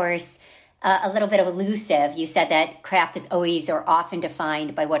is, of course, a little bit elusive. You said that craft is always or often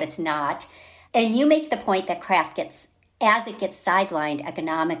defined by what it's not. And you make the point that craft gets sidelined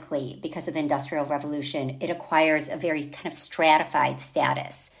economically because of the Industrial Revolution, it acquires a very kind of stratified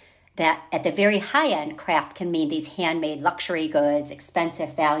status. That at the very high end, craft can mean these handmade luxury goods,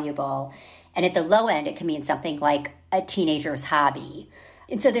 expensive, valuable. And at the low end, it can mean something like a teenager's hobby.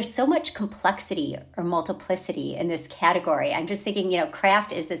 And so there's so much complexity or multiplicity in this category. I'm just thinking,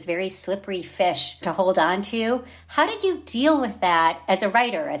 craft is this very slippery fish to hold on to. How did you deal with that as a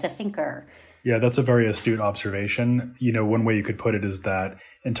writer, as a thinker? Yeah, that's a very astute observation. One way you could put it is that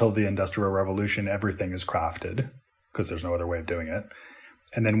until the Industrial Revolution, everything is crafted because there's no other way of doing it.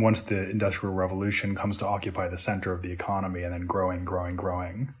 And then once the Industrial Revolution comes to occupy the center of the economy and then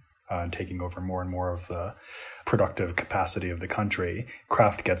growing, and taking over more and more of the productive capacity of the country,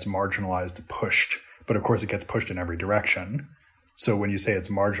 craft gets marginalized, pushed. But of course, it gets pushed in every direction. So when you say it's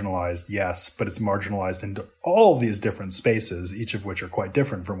marginalized, yes, but it's marginalized into all these different spaces, each of which are quite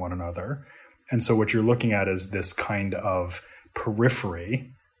different from one another. And so what you're looking at is this kind of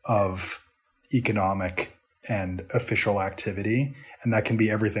periphery of economic and official activity. And that can be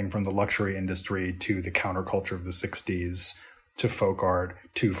everything from the luxury industry to the counterculture of the 60s, to folk art,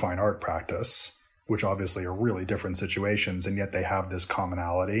 to fine art practice, which obviously are really different situations, and yet they have this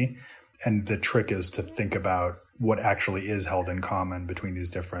commonality. And the trick is to think about what actually is held in common between these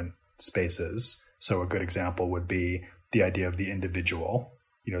different spaces. So a good example would be the idea of the individual,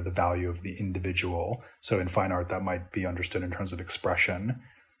 the value of the individual. So in fine art, that might be understood in terms of expression.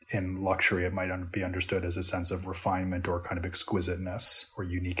 In luxury, it might be understood as a sense of refinement or kind of exquisiteness or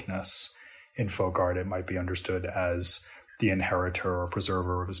uniqueness. In folk art, it might be understood as the inheritor or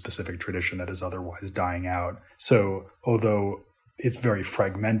preserver of a specific tradition that is otherwise dying out. So although it's very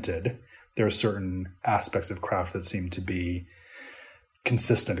fragmented, there are certain aspects of craft that seem to be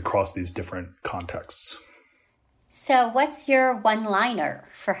consistent across these different contexts. So what's your one-liner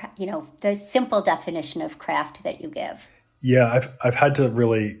for, the simple definition of craft that you give? Yeah, I've had to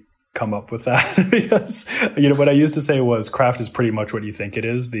really come up with that because, what I used to say was craft is pretty much what you think it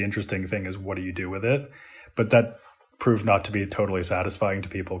is. The interesting thing is, what do you do with it? But that proved not to be totally satisfying to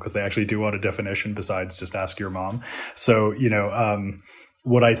people because they actually do want a definition besides just ask your mom. So,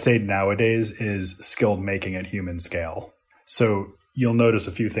 what I say nowadays is skilled making at human scale. So you'll notice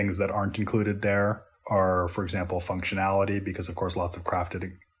a few things that aren't included there are, for example, functionality, because of course lots of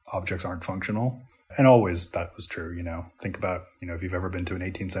crafted objects aren't functional. And always that was true, Think about, if you've ever been to an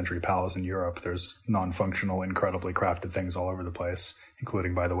 18th century palace in Europe, there's non-functional, incredibly crafted things all over the place,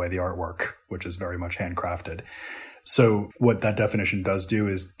 including, by the way, the artwork, which is very much handcrafted. So what that definition does do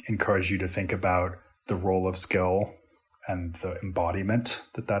is encourage you to think about the role of skill and the embodiment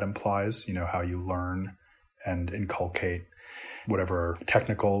that implies, how you learn and inculcate whatever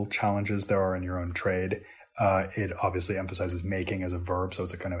technical challenges there are in your own trade. It obviously emphasizes making as a verb, so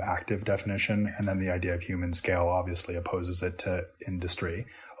it's a kind of active definition. And then the idea of human scale obviously opposes it to industry.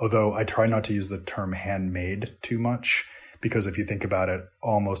 Although I try not to use the term handmade too much, because if you think about it,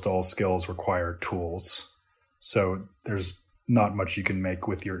 almost all skills require tools. So there's not much you can make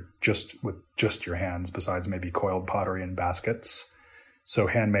with just your hands besides maybe coiled pottery and baskets. So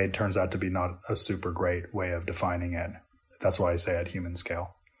handmade turns out to be not a super great way of defining it. That's why I say at human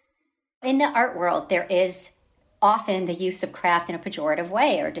scale. In the art world, there is often the use of craft in a pejorative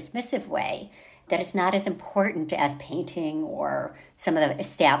way or dismissive way, that it's not as important as painting or some of the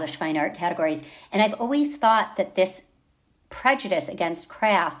established fine art categories. And I've always thought that this prejudice against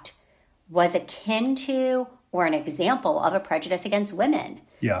craft was akin to or an example of a prejudice against women.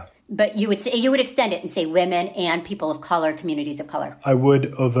 Yeah. But you would extend it and say women and people of color, communities of color. I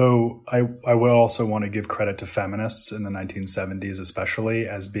would, although I would also want to give credit to feminists in the 1970s, especially,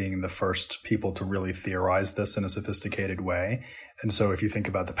 as being the first people to really theorize this in a sophisticated way. And so if you think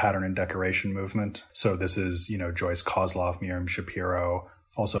about the pattern and decoration movement, so this is, Joyce Kozlov, Miriam Shapiro,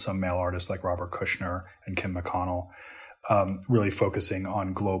 also some male artists like Robert Kushner and Kim McConnell, really focusing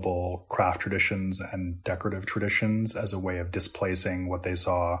on global craft traditions and decorative traditions as a way of displacing what they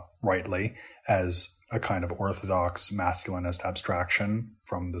saw rightly as a kind of orthodox masculinist abstraction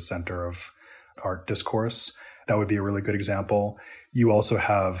from the center of art discourse. That would be a really good example. You also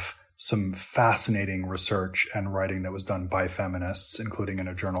have some fascinating research and writing that was done by feminists, including in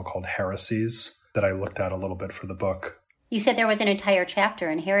a journal called Heresies that I looked at a little bit for the book. You said there was an entire chapter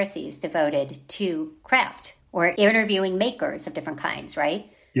in Heresies devoted to craft, or interviewing makers of different kinds,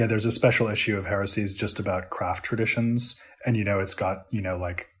 right? Yeah, there's a special issue of Heresies just about craft traditions. And, it's got,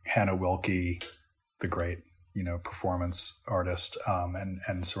 like Hannah Wilke, the great, performance artist and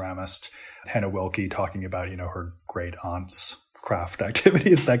ceramist. Hannah Wilke talking about, her great aunt's craft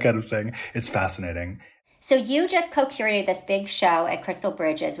activities, that kind of thing. It's fascinating. So you just co-curated this big show at Crystal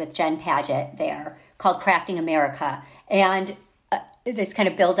Bridges with Jen Padgett there called Crafting America. And this kind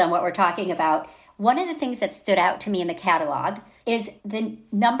of builds on what we're talking about. One of the things that stood out to me in the catalog is the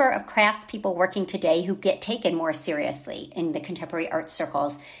number of craftspeople working today who get taken more seriously in the contemporary art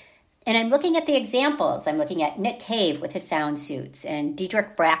circles. And I'm looking at the examples. I'm looking at Nick Cave with his sound suits, and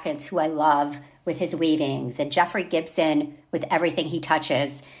Diedrich Brackens, who I love, with his weavings, and Jeffrey Gibson with everything he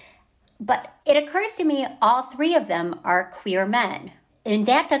touches. But it occurs to me all three of them are queer men. And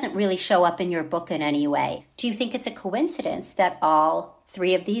that doesn't really show up in your book in any way. Do you think it's a coincidence that all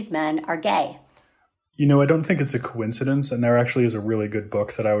three of these men are gay? I don't think it's a coincidence, and there actually is a really good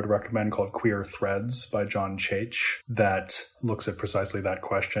book that I would recommend called Queer Threads by John Chaich that looks at precisely that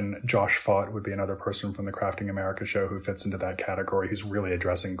question. Josh Fott would be another person from the Crafting America show who fits into that category, who's really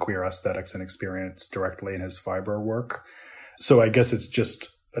addressing queer aesthetics and experience directly in his fiber work. So I guess it's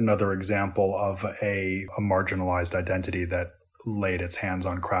just another example of a marginalized identity that laid its hands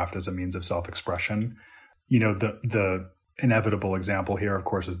on craft as a means of self-expression. The inevitable example here, of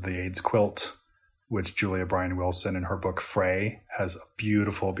course, is the AIDS quilt, which Julia Bryan Wilson in her book Fray has a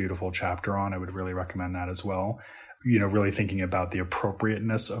beautiful, beautiful chapter on. I would really recommend that as well. Really thinking about the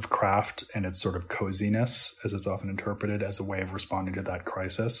appropriateness of craft and its sort of coziness, as it's often interpreted, as a way of responding to that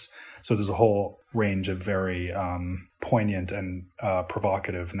crisis. So there's a whole range of very poignant and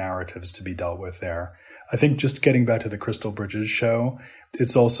provocative narratives to be dealt with there. I think just getting back to the Crystal Bridges show,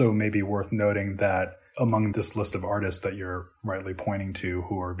 it's also maybe worth noting that among this list of artists that you're rightly pointing to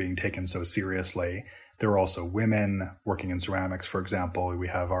who are being taken so seriously, there are also women working in ceramics, for example. We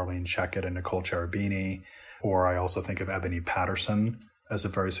have Arlene Checkett and Nicole Cherubini, or I also think of Ebony Patterson as a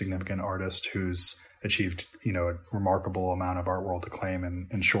very significant artist who's achieved, a remarkable amount of art world acclaim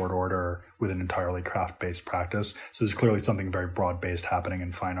in short order with an entirely craft-based practice. So there's clearly something very broad-based happening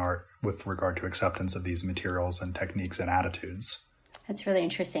in fine art with regard to acceptance of these materials and techniques and attitudes. That's really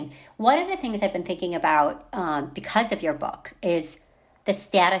interesting. One of the things I've been thinking about because of your book is the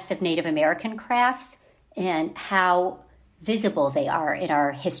status of Native American crafts and how visible they are in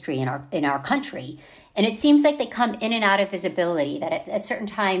our history, in our country. And it seems like they come in and out of visibility, that at certain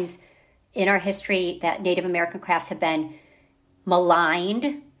times in our history that Native American crafts have been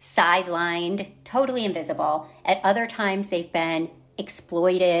maligned, sidelined, totally invisible. At other times they've been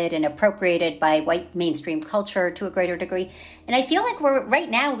exploited and appropriated by white mainstream culture to a greater degree. And I feel like we're right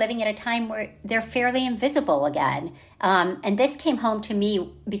now living at a time where they're fairly invisible again. And this came home to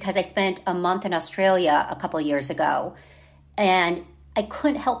me because I spent a month in Australia a couple years ago. And I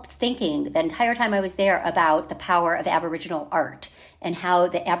couldn't help thinking the entire time I was there about the power of Aboriginal art and how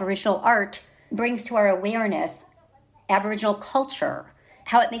the Aboriginal art brings to our awareness Aboriginal culture,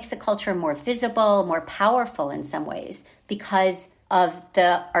 how it makes the culture more visible, more powerful in some ways because of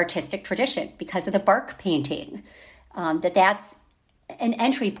the artistic tradition, because of the bark painting, that's an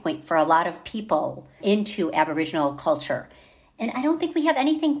entry point for a lot of people into Aboriginal culture. And I don't think we have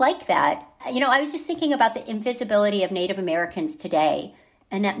anything like that. I was just thinking about the invisibility of Native Americans today,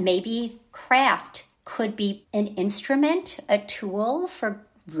 and that maybe craft could be an instrument, a tool for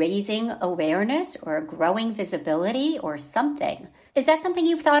raising awareness or growing visibility or something. Is that something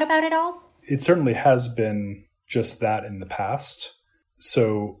you've thought about at all? It certainly has been just that in the past.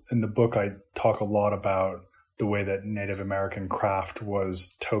 So in the book, I talk a lot about the way that Native American craft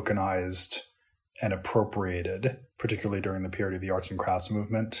was tokenized and appropriated, particularly during the period of the arts and crafts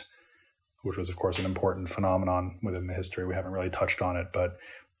movement, which was, of course, an important phenomenon within the history. We haven't really touched on it, but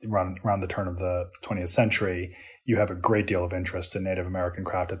around the turn of the 20th century, you have a great deal of interest in Native American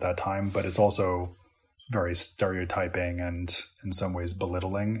craft at that time, but it's also very stereotyping and in some ways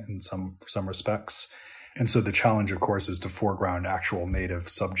belittling in some respects. And so the challenge, of course, is to foreground actual Native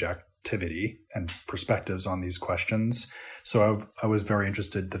subjectivity and perspectives on these questions. So I was very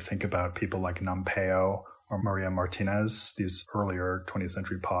interested to think about people like Nampeo or Maria Martinez, these earlier 20th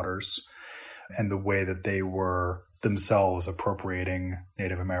century potters, and the way that they were themselves appropriating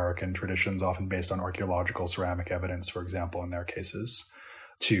Native American traditions, often based on archaeological ceramic evidence, for example, in their cases,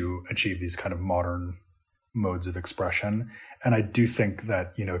 to achieve these kind of modern modes of expression. And I do think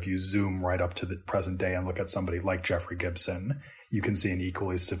that, if you zoom right up to the present day and look at somebody like Jeffrey Gibson, you can see an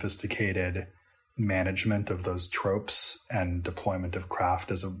equally sophisticated management of those tropes and deployment of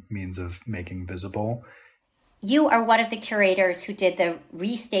craft as a means of making visible. You are one of the curators who did the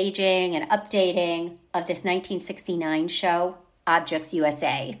restaging and updating of this 1969 show, Objects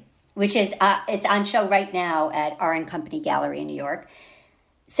USA, which is it's on show right now at R & Company Gallery in New York.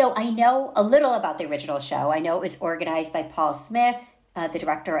 So I know a little about the original show. I know it was organized by Paul Smith, the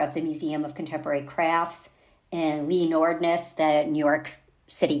director of the Museum of Contemporary Crafts, and Lee Nordness, the New York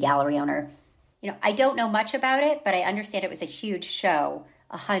City Gallery owner. I don't know much about it, but I understand it was a huge show,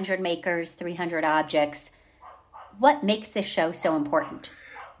 100 makers, 300 objects. What makes this show so important?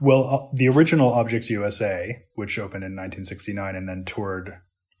 Well, the original Objects USA, which opened in 1969 and then toured,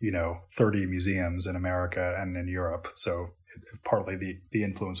 30 museums in America and in Europe. So partly the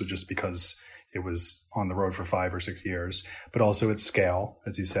influence was just because it was on the road for 5 or 6 years, but also its scale,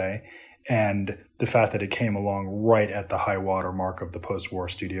 as you say, and the fact that it came along right at the high water mark of the post-war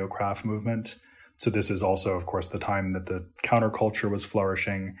studio craft movement. So this is also, of course, the time that the counterculture was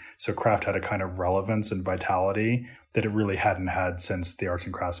flourishing. So craft had a kind of relevance and vitality that it really hadn't had since the arts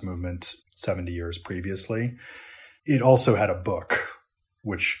and crafts movement 70 years previously. It also had a book,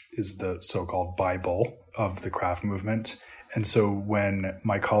 which is the so-called Bible of the craft movement. And so when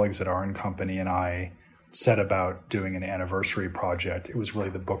my colleagues at R & Company and I set about doing an anniversary project, it was really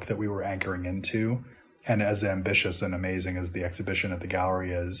the book that we were anchoring into. And as ambitious and amazing as the exhibition at the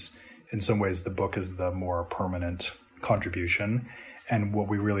gallery is, in some ways, the book is the more permanent contribution. And what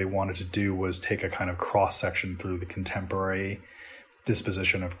we really wanted to do was take a kind of cross-section through the contemporary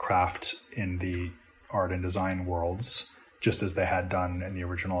disposition of craft in the art and design worlds, just as they had done in the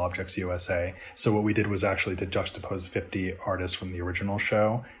original Objects USA. So what we did was actually to juxtapose 50 artists from the original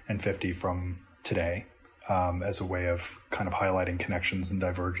show and 50 from today, as a way of kind of highlighting connections and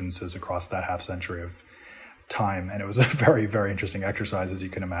divergences across that half century of time. And it was a very, very interesting exercise, as you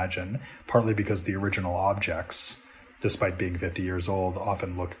can imagine, partly because the original objects, despite being 50 years old,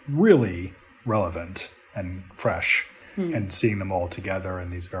 often look really relevant and fresh. And seeing them all together in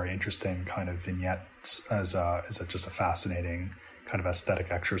these very interesting kind of vignettes is just a fascinating kind of aesthetic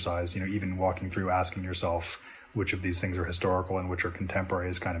exercise. Even walking through asking yourself which of these things are historical and which are contemporary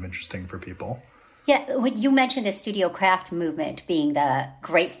is kind of interesting for people. Yeah, when you mentioned the studio craft movement being the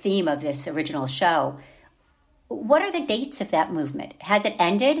great theme of this original show. What are the dates of that movement? Has it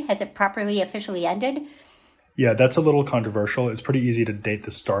ended? Has it properly officially ended? Yeah, that's a little controversial. It's pretty easy to date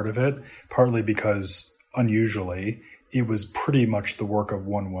the start of it, partly because, unusually, it was pretty much the work of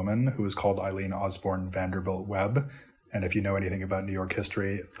one woman who was called Eileen Osborne Vanderbilt Webb. And if you know anything about New York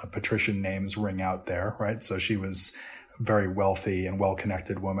history, patrician names ring out there, right? So she was a very wealthy and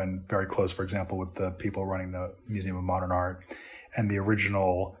well-connected woman, very close, for example, with the people running the Museum of Modern Art. And the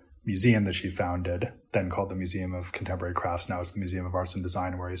original museum that she founded, then called the Museum of Contemporary Crafts, now it's the Museum of Arts and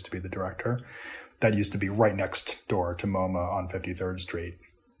Design, where I used to be the director. That used to be right next door to MoMA on 53rd Street.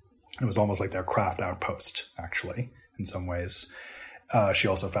 It was almost like their craft outpost, actually, in some ways. She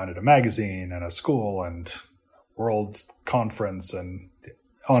also founded a magazine and a school and world conference and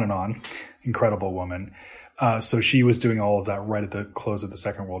on. Incredible woman. So she was doing all of that right at the close of the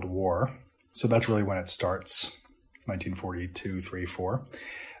Second World War. So that's really when it starts, 1942, 3, 4.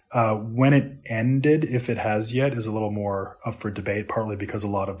 When it ended, if it has yet, is a little more up for debate, partly because a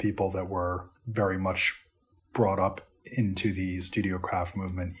lot of people that were very much brought up into the studio craft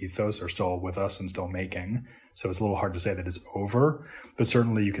movement ethos are still with us and still making. So it's a little hard to say that it's over, but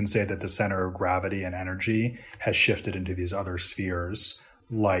certainly you can say that the center of gravity and energy has shifted into these other spheres,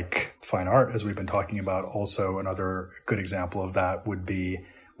 like fine art, as we've been talking about. Also, another good example of that would be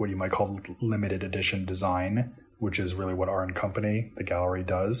what you might call limited edition design, which is really what R & Company, the gallery,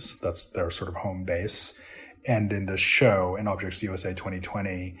 does. That's their sort of home base. And in the show, in Objects USA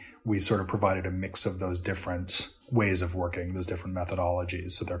 2020, we sort of provided a mix of those different ways of working, those different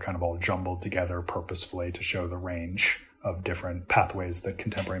methodologies. So they're kind of all jumbled together purposefully to show the range of different pathways that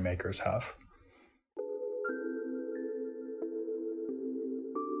contemporary makers have.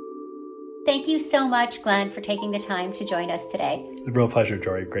 Thank you so much, Glenn, for taking the time to join us today. A real pleasure,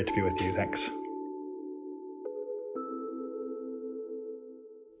 Jory. Great to be with you. Thanks.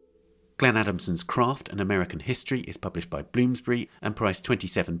 Glenn Adamson's Craft, An American History is published by Bloomsbury and priced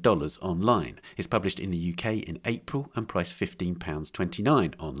 $27 online. It's published in the UK in April and priced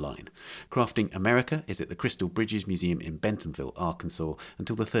 £15.29 online. Crafting America is at the Crystal Bridges Museum in Bentonville, Arkansas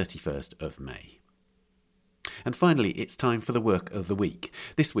until the 31st of May. And finally, it's time for the work of the week.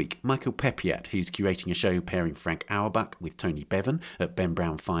 This week, Michael Pepiat, who's curating a show pairing Frank Auerbach with Tony Bevan at Ben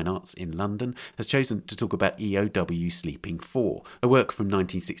Brown Fine Arts in London, has chosen to talk about EOW Sleeping 4, a work from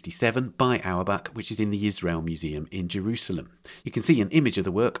 1967 by Auerbach, which is in the Israel Museum in Jerusalem. You can see an image of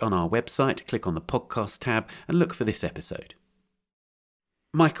the work on our website, click on the podcast tab and look for this episode.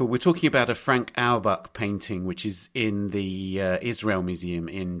 Michael, we're talking about a Frank Auerbach painting which is in the Israel Museum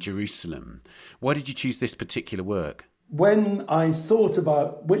in Jerusalem. Why did you choose this particular work? When I thought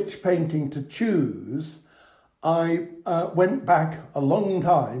about which painting to choose, I went back a long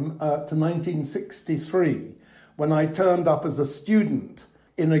time to 1963, when I turned up as a student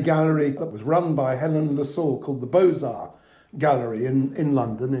in a gallery that was run by Helen Lassalle called the Beaux-Arts Gallery in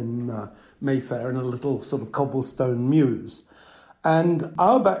London, in Mayfair, in a little sort of cobblestone mews. And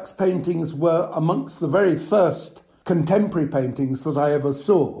Auerbach's paintings were amongst the very first contemporary paintings that I ever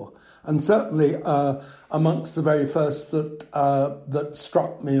saw, and certainly amongst the very first that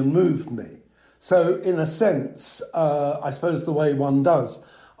struck me and moved me. So in a sense, I suppose the way one does,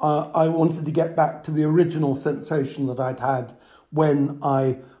 I wanted to get back to the original sensation that I'd had when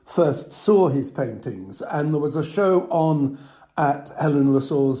I first saw his paintings. And there was a show on at Helen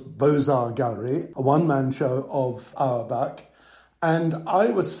Lassalle's Beaux-Arts Gallery, a one-man show of Auerbach. And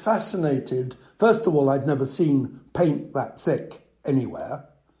I was fascinated. First of all, I'd never seen paint that thick anywhere.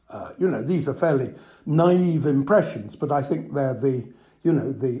 These are fairly naive impressions, but I think they're the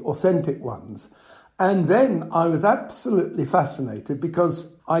authentic ones. And then I was absolutely fascinated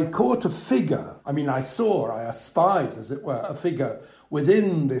because I caught a figure. I espied, as it were, a figure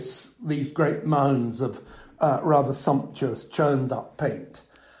within these great mounds of rather sumptuous churned up paint.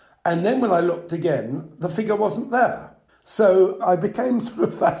 And then when I looked again, the figure wasn't there. So I became sort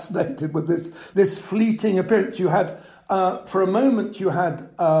of fascinated with this fleeting appearance. You had, for a moment, you had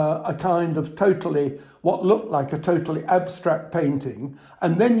a kind of what looked like a totally abstract painting,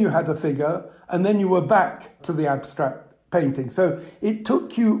 and then you had a figure, and then you were back to the abstract painting. So it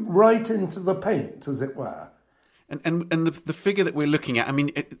took you right into the paint, as it were. And the figure that we're looking at,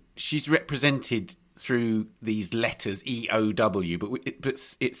 she's represented through these letters EOW, but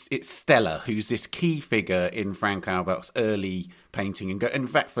it's Stella, who's this key figure in Frank Auerbach's early painting, and in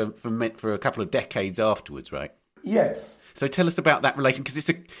fact for a couple of decades afterwards, right? Yes. So tell us about that relation, because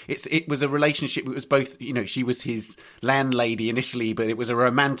it was a relationship. It was both, she was his landlady initially, but it was a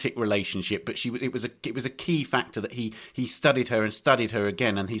romantic relationship. But it was a key factor that he studied her and studied her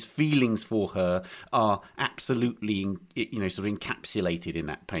again, and his feelings for her are absolutely sort of encapsulated in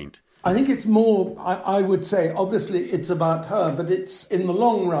that paint. I think it's more, I would say, obviously it's about her, but it's in the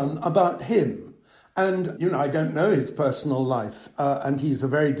long run about him. And, I don't know his personal life, and he's a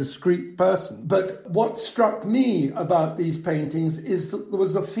very discreet person. But what struck me about these paintings is that there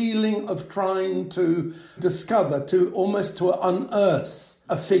was a feeling of trying to discover, to unearth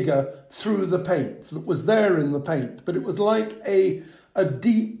a figure through the paint that was there in the paint. But it was like a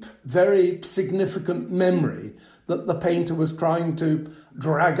deep, very significant memory that the painter was trying to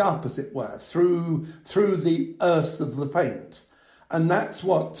drag up, as it were, through the earth of the paint. And that's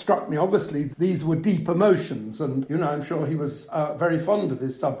what struck me. Obviously, these were deep emotions, and, I'm sure he was very fond of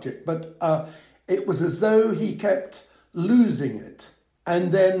his subject, but it was as though he kept losing it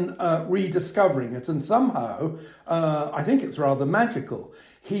and then rediscovering it. And somehow, I think it's rather magical,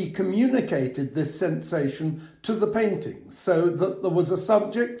 he communicated this sensation to the painting, so that there was a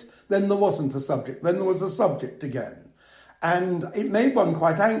subject, then there wasn't a subject, then there was a subject again. And it made one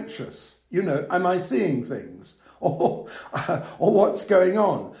quite anxious. Am I seeing things? Or what's going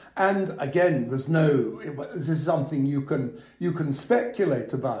on? And again, this is something you can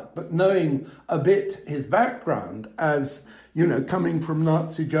speculate about, but knowing a bit his background as, coming from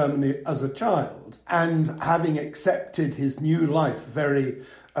Nazi Germany as a child and having accepted his new life very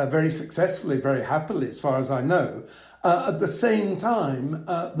successfully, very happily, as far as I know, at the same time,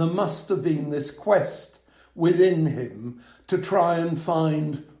 there must have been this quest within him to try and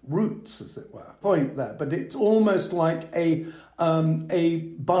find roots, as it were. Point there, but it's almost like a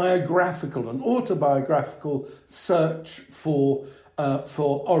biographical, an autobiographical search for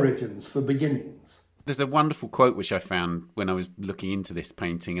origins, for beginnings. There's a wonderful quote which I found when I was looking into this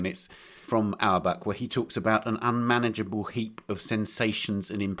painting, and it's from Auerbach, where he talks about an unmanageable heap of sensations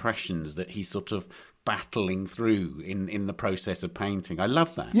and impressions that he's sort of battling through in the process of painting. I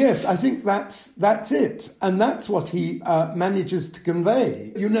love that. Yes, I think that's it. And that's what he manages to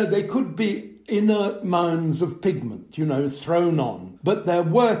convey. You know, they could be inert mounds of pigment, you know, thrown on, but they're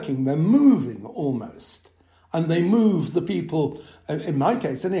working, they're moving almost. And they move the people, in my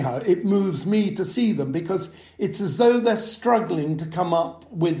case anyhow, it moves me to see them because it's as though they're struggling to come up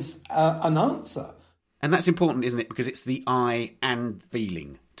with an answer. And that's important, isn't it? Because it's the eye and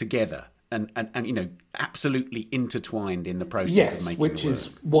feeling together and you know, absolutely intertwined in the process of making the work. Yes, which is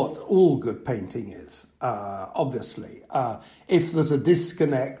what all good painting is, obviously. If there's a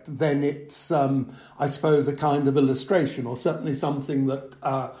disconnect, then it's, I suppose, a kind of illustration or certainly something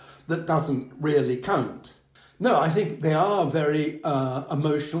that doesn't really count. No, I think they are very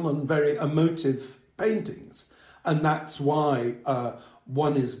emotional and very emotive paintings. And that's why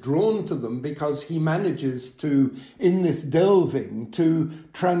one is drawn to them, because he manages to, in this delving, to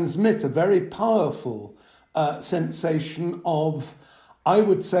transmit a very powerful sensation of, I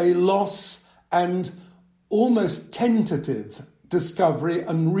would say, loss and almost tentative discovery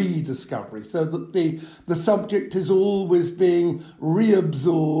and rediscovery, so that the subject is always being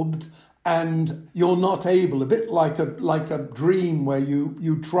reabsorbed. And you're not able, a bit like a dream where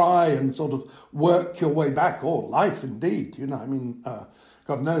you try and sort of work your way back, or life indeed, you know, I mean,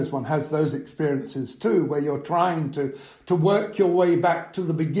 God knows one has those experiences too, where you're trying to work your way back to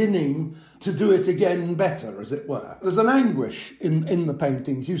the beginning to do it again better, as it were. There's an anguish in the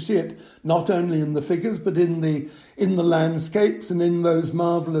paintings. You see it not only in the figures, but in the landscapes and in those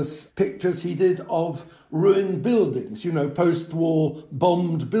marvellous pictures he did of ruined buildings, you know, post-war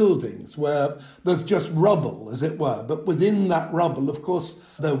bombed buildings where there's just rubble, as it were. But within that rubble, of course,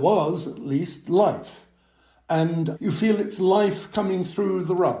 there was at least life. And you feel it's life coming through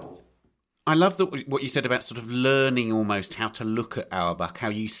the rubble. I love what you said about sort of learning almost how to look at Auerbach, how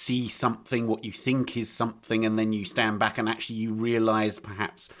you see something, what you think is something, and then you stand back and actually you realise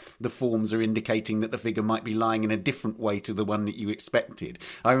perhaps the forms are indicating that the figure might be lying in a different way to the one that you expected.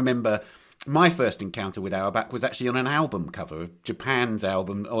 I remember my first encounter with Auerbach was actually on an album cover of Japan's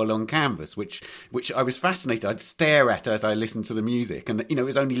album Oil on Canvas, which I was fascinated. I'd stare at as I listened to the music. And, you know, it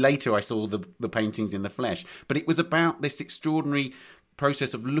was only later I saw the paintings in the flesh. But it was about this extraordinary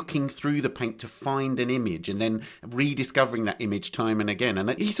process of looking through the paint to find an image and then rediscovering that image time and again. And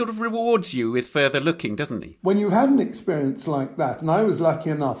he sort of rewards you with further looking, doesn't he? When you had an experience like that, and I was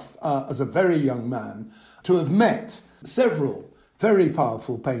lucky enough as a very young man to have met several very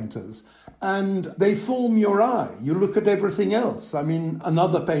powerful painters, and they form your eye. You look at everything else. I mean,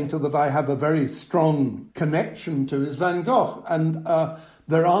 another painter that I have a very strong connection to is Van Gogh, and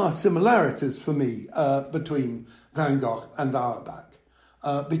there are similarities for me between Van Gogh and Auerbach,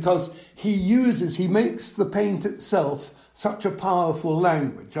 because he makes the paint itself such a powerful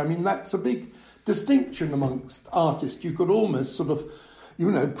language. I mean, that's a big distinction amongst artists. You could almost sort of,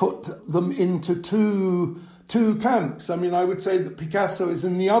 you know, put them into two camps. I mean, I would say that Picasso is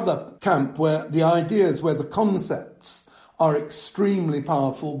in the other camp, where the ideas, where the concepts are extremely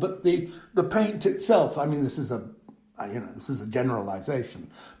powerful, but the paint itself, I mean, this is a generalization,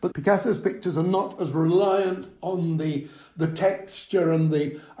 but Picasso's pictures are not as reliant on the texture and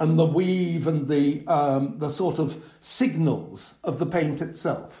the weave and the sort of signals of the paint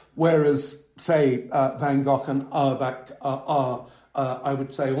itself, whereas, say, Van Gogh and Auerbach are I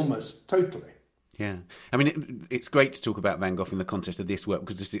would say, almost totally. Yeah. I mean, it's great to talk about Van Gogh in the context of this work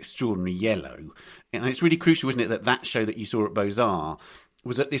because it's extraordinary yellow. And it's really crucial, isn't it, that show that you saw at Beaux-Arts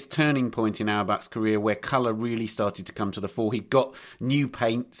was at this turning point in Auerbach's career where colour really started to come to the fore. He got new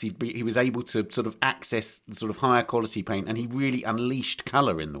paints. He was able to sort of access sort of higher quality paint, and he really unleashed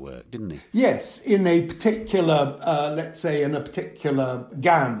colour in the work, didn't he? Yes, in a particular, let's say, in a particular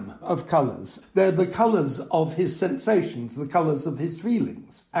gam of colours. They're the colours of his sensations, the colours of his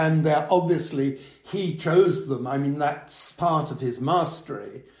feelings. And obviously, he chose them. I mean, that's part of his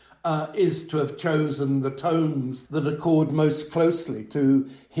mastery. Is to have chosen the tones that accord most closely to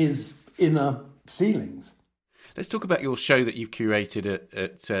his inner feelings. Let's talk about your show that you've curated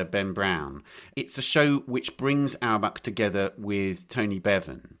at Ben Brown. It's a show which brings Auerbach together with Tony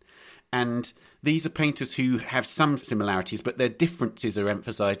Bevan. And these are painters who have some similarities, but their differences are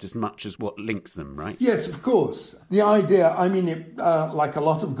emphasised as much as what links them, right? Yes, of course. The idea, I mean, like a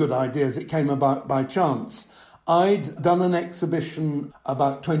lot of good ideas, it came about by chance. I'd done an exhibition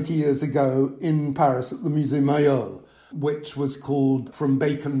about 20 years ago in Paris at the Musée Mayol, which was called From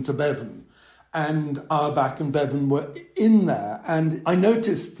Bacon to Bevan. and Auerbach and Bevan were in there. And I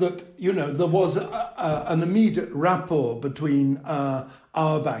noticed that, there was an immediate rapport between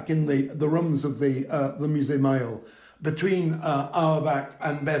Auerbach in the rooms of the Museum Mail, between Auerbach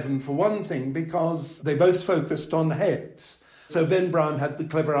and Bevan, for one thing, because they both focused on heads. So Ben Brown had the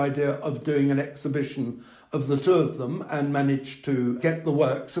clever idea of doing an exhibition of the two of them and managed to get the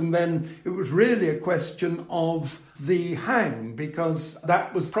works. And then it was really a question of the hang, because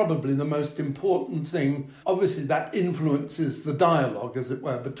that was probably the most important thing. Obviously, that influences the dialogue, as it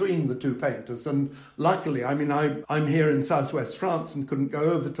were, between the two painters. And luckily, I'm here in southwest France and couldn't go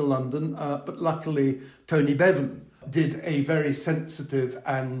over to London, but luckily Tony Bevan did a very sensitive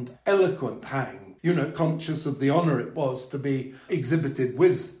and eloquent hang, conscious of the honour it was to be exhibited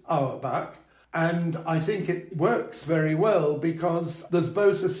with Auerbach. And I think it works very well because there's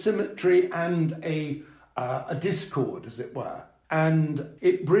both a symmetry and a discord, as it were. And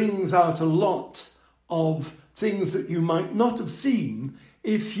it brings out a lot of things that you might not have seen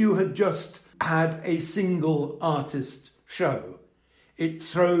if you had just had a single artist show. It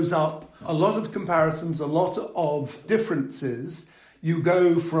throws up a lot of comparisons, a lot of differences. You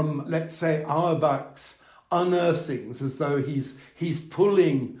go from, let's say, Auerbach's unearthings, as though he's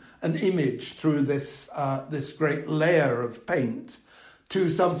pulling an image through this great layer of paint, to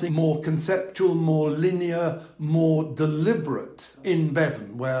something more conceptual, more linear, more deliberate in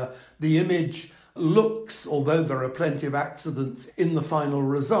Bevan, where the image looks, although there are plenty of accidents in the final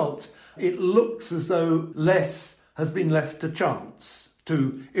result, it looks as though less has been left to chance,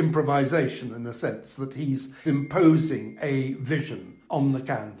 to improvisation, in a sense, that he's imposing a vision on the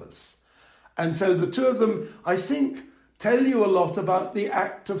canvas. And so the two of them, I think, tell you a lot about the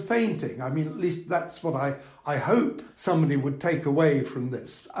act of painting. At least that's what I hope somebody would take away from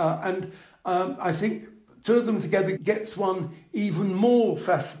this. And I think two of them together gets one even more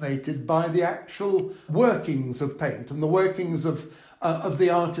fascinated by the actual workings of paint and the workings of the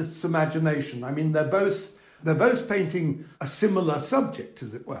artist's imagination. They're both painting a similar subject,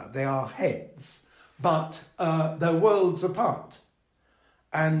 as it were. They are heads, but they're worlds apart.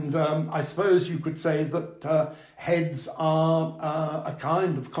 And I suppose you could say that heads are a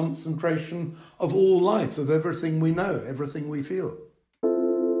kind of concentration of all life, of everything we know, everything we feel.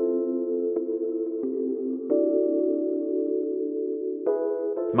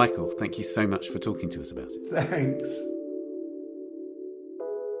 Michael, thank you so much for talking to us about it. Thanks.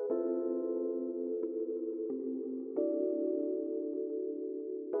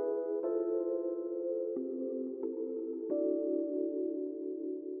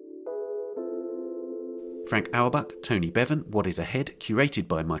 Frank Auerbach, Tony Bevan, What is a Head, curated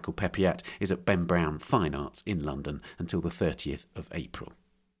by Michael Pepiat, is at Ben Brown Fine Arts in London until the 30th of April.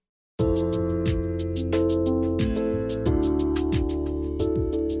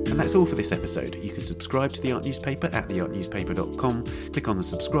 And that's all for this episode. You can subscribe to The Art Newspaper at theartnewspaper.com. Click on the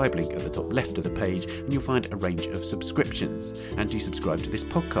subscribe link at the top left of the page and you'll find a range of subscriptions. And do subscribe to this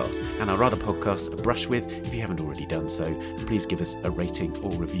podcast and our other podcast, A Brush With, if you haven't already done so. And please give us a rating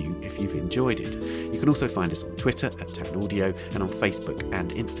or review if you've enjoyed it. You can also find us on Twitter at Tan Audio and on Facebook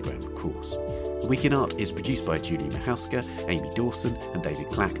and Instagram, of course. The Week in Art is produced by Julie Michalska, Amy Dawson and David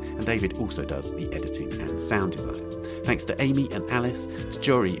Clack, and David also does the editing and sound design. Thanks to Amy and Alice, to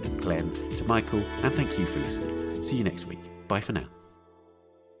Jory and Glenn, to Michael, and thank you for listening. See you next week. Bye for now.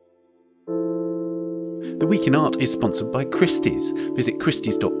 The Week in Art is sponsored by Christie's. Visit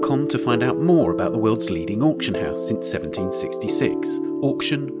christies.com to find out more about the world's leading auction house since 1766.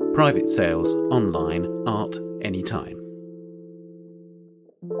 Auction, private sales, online, art, anytime.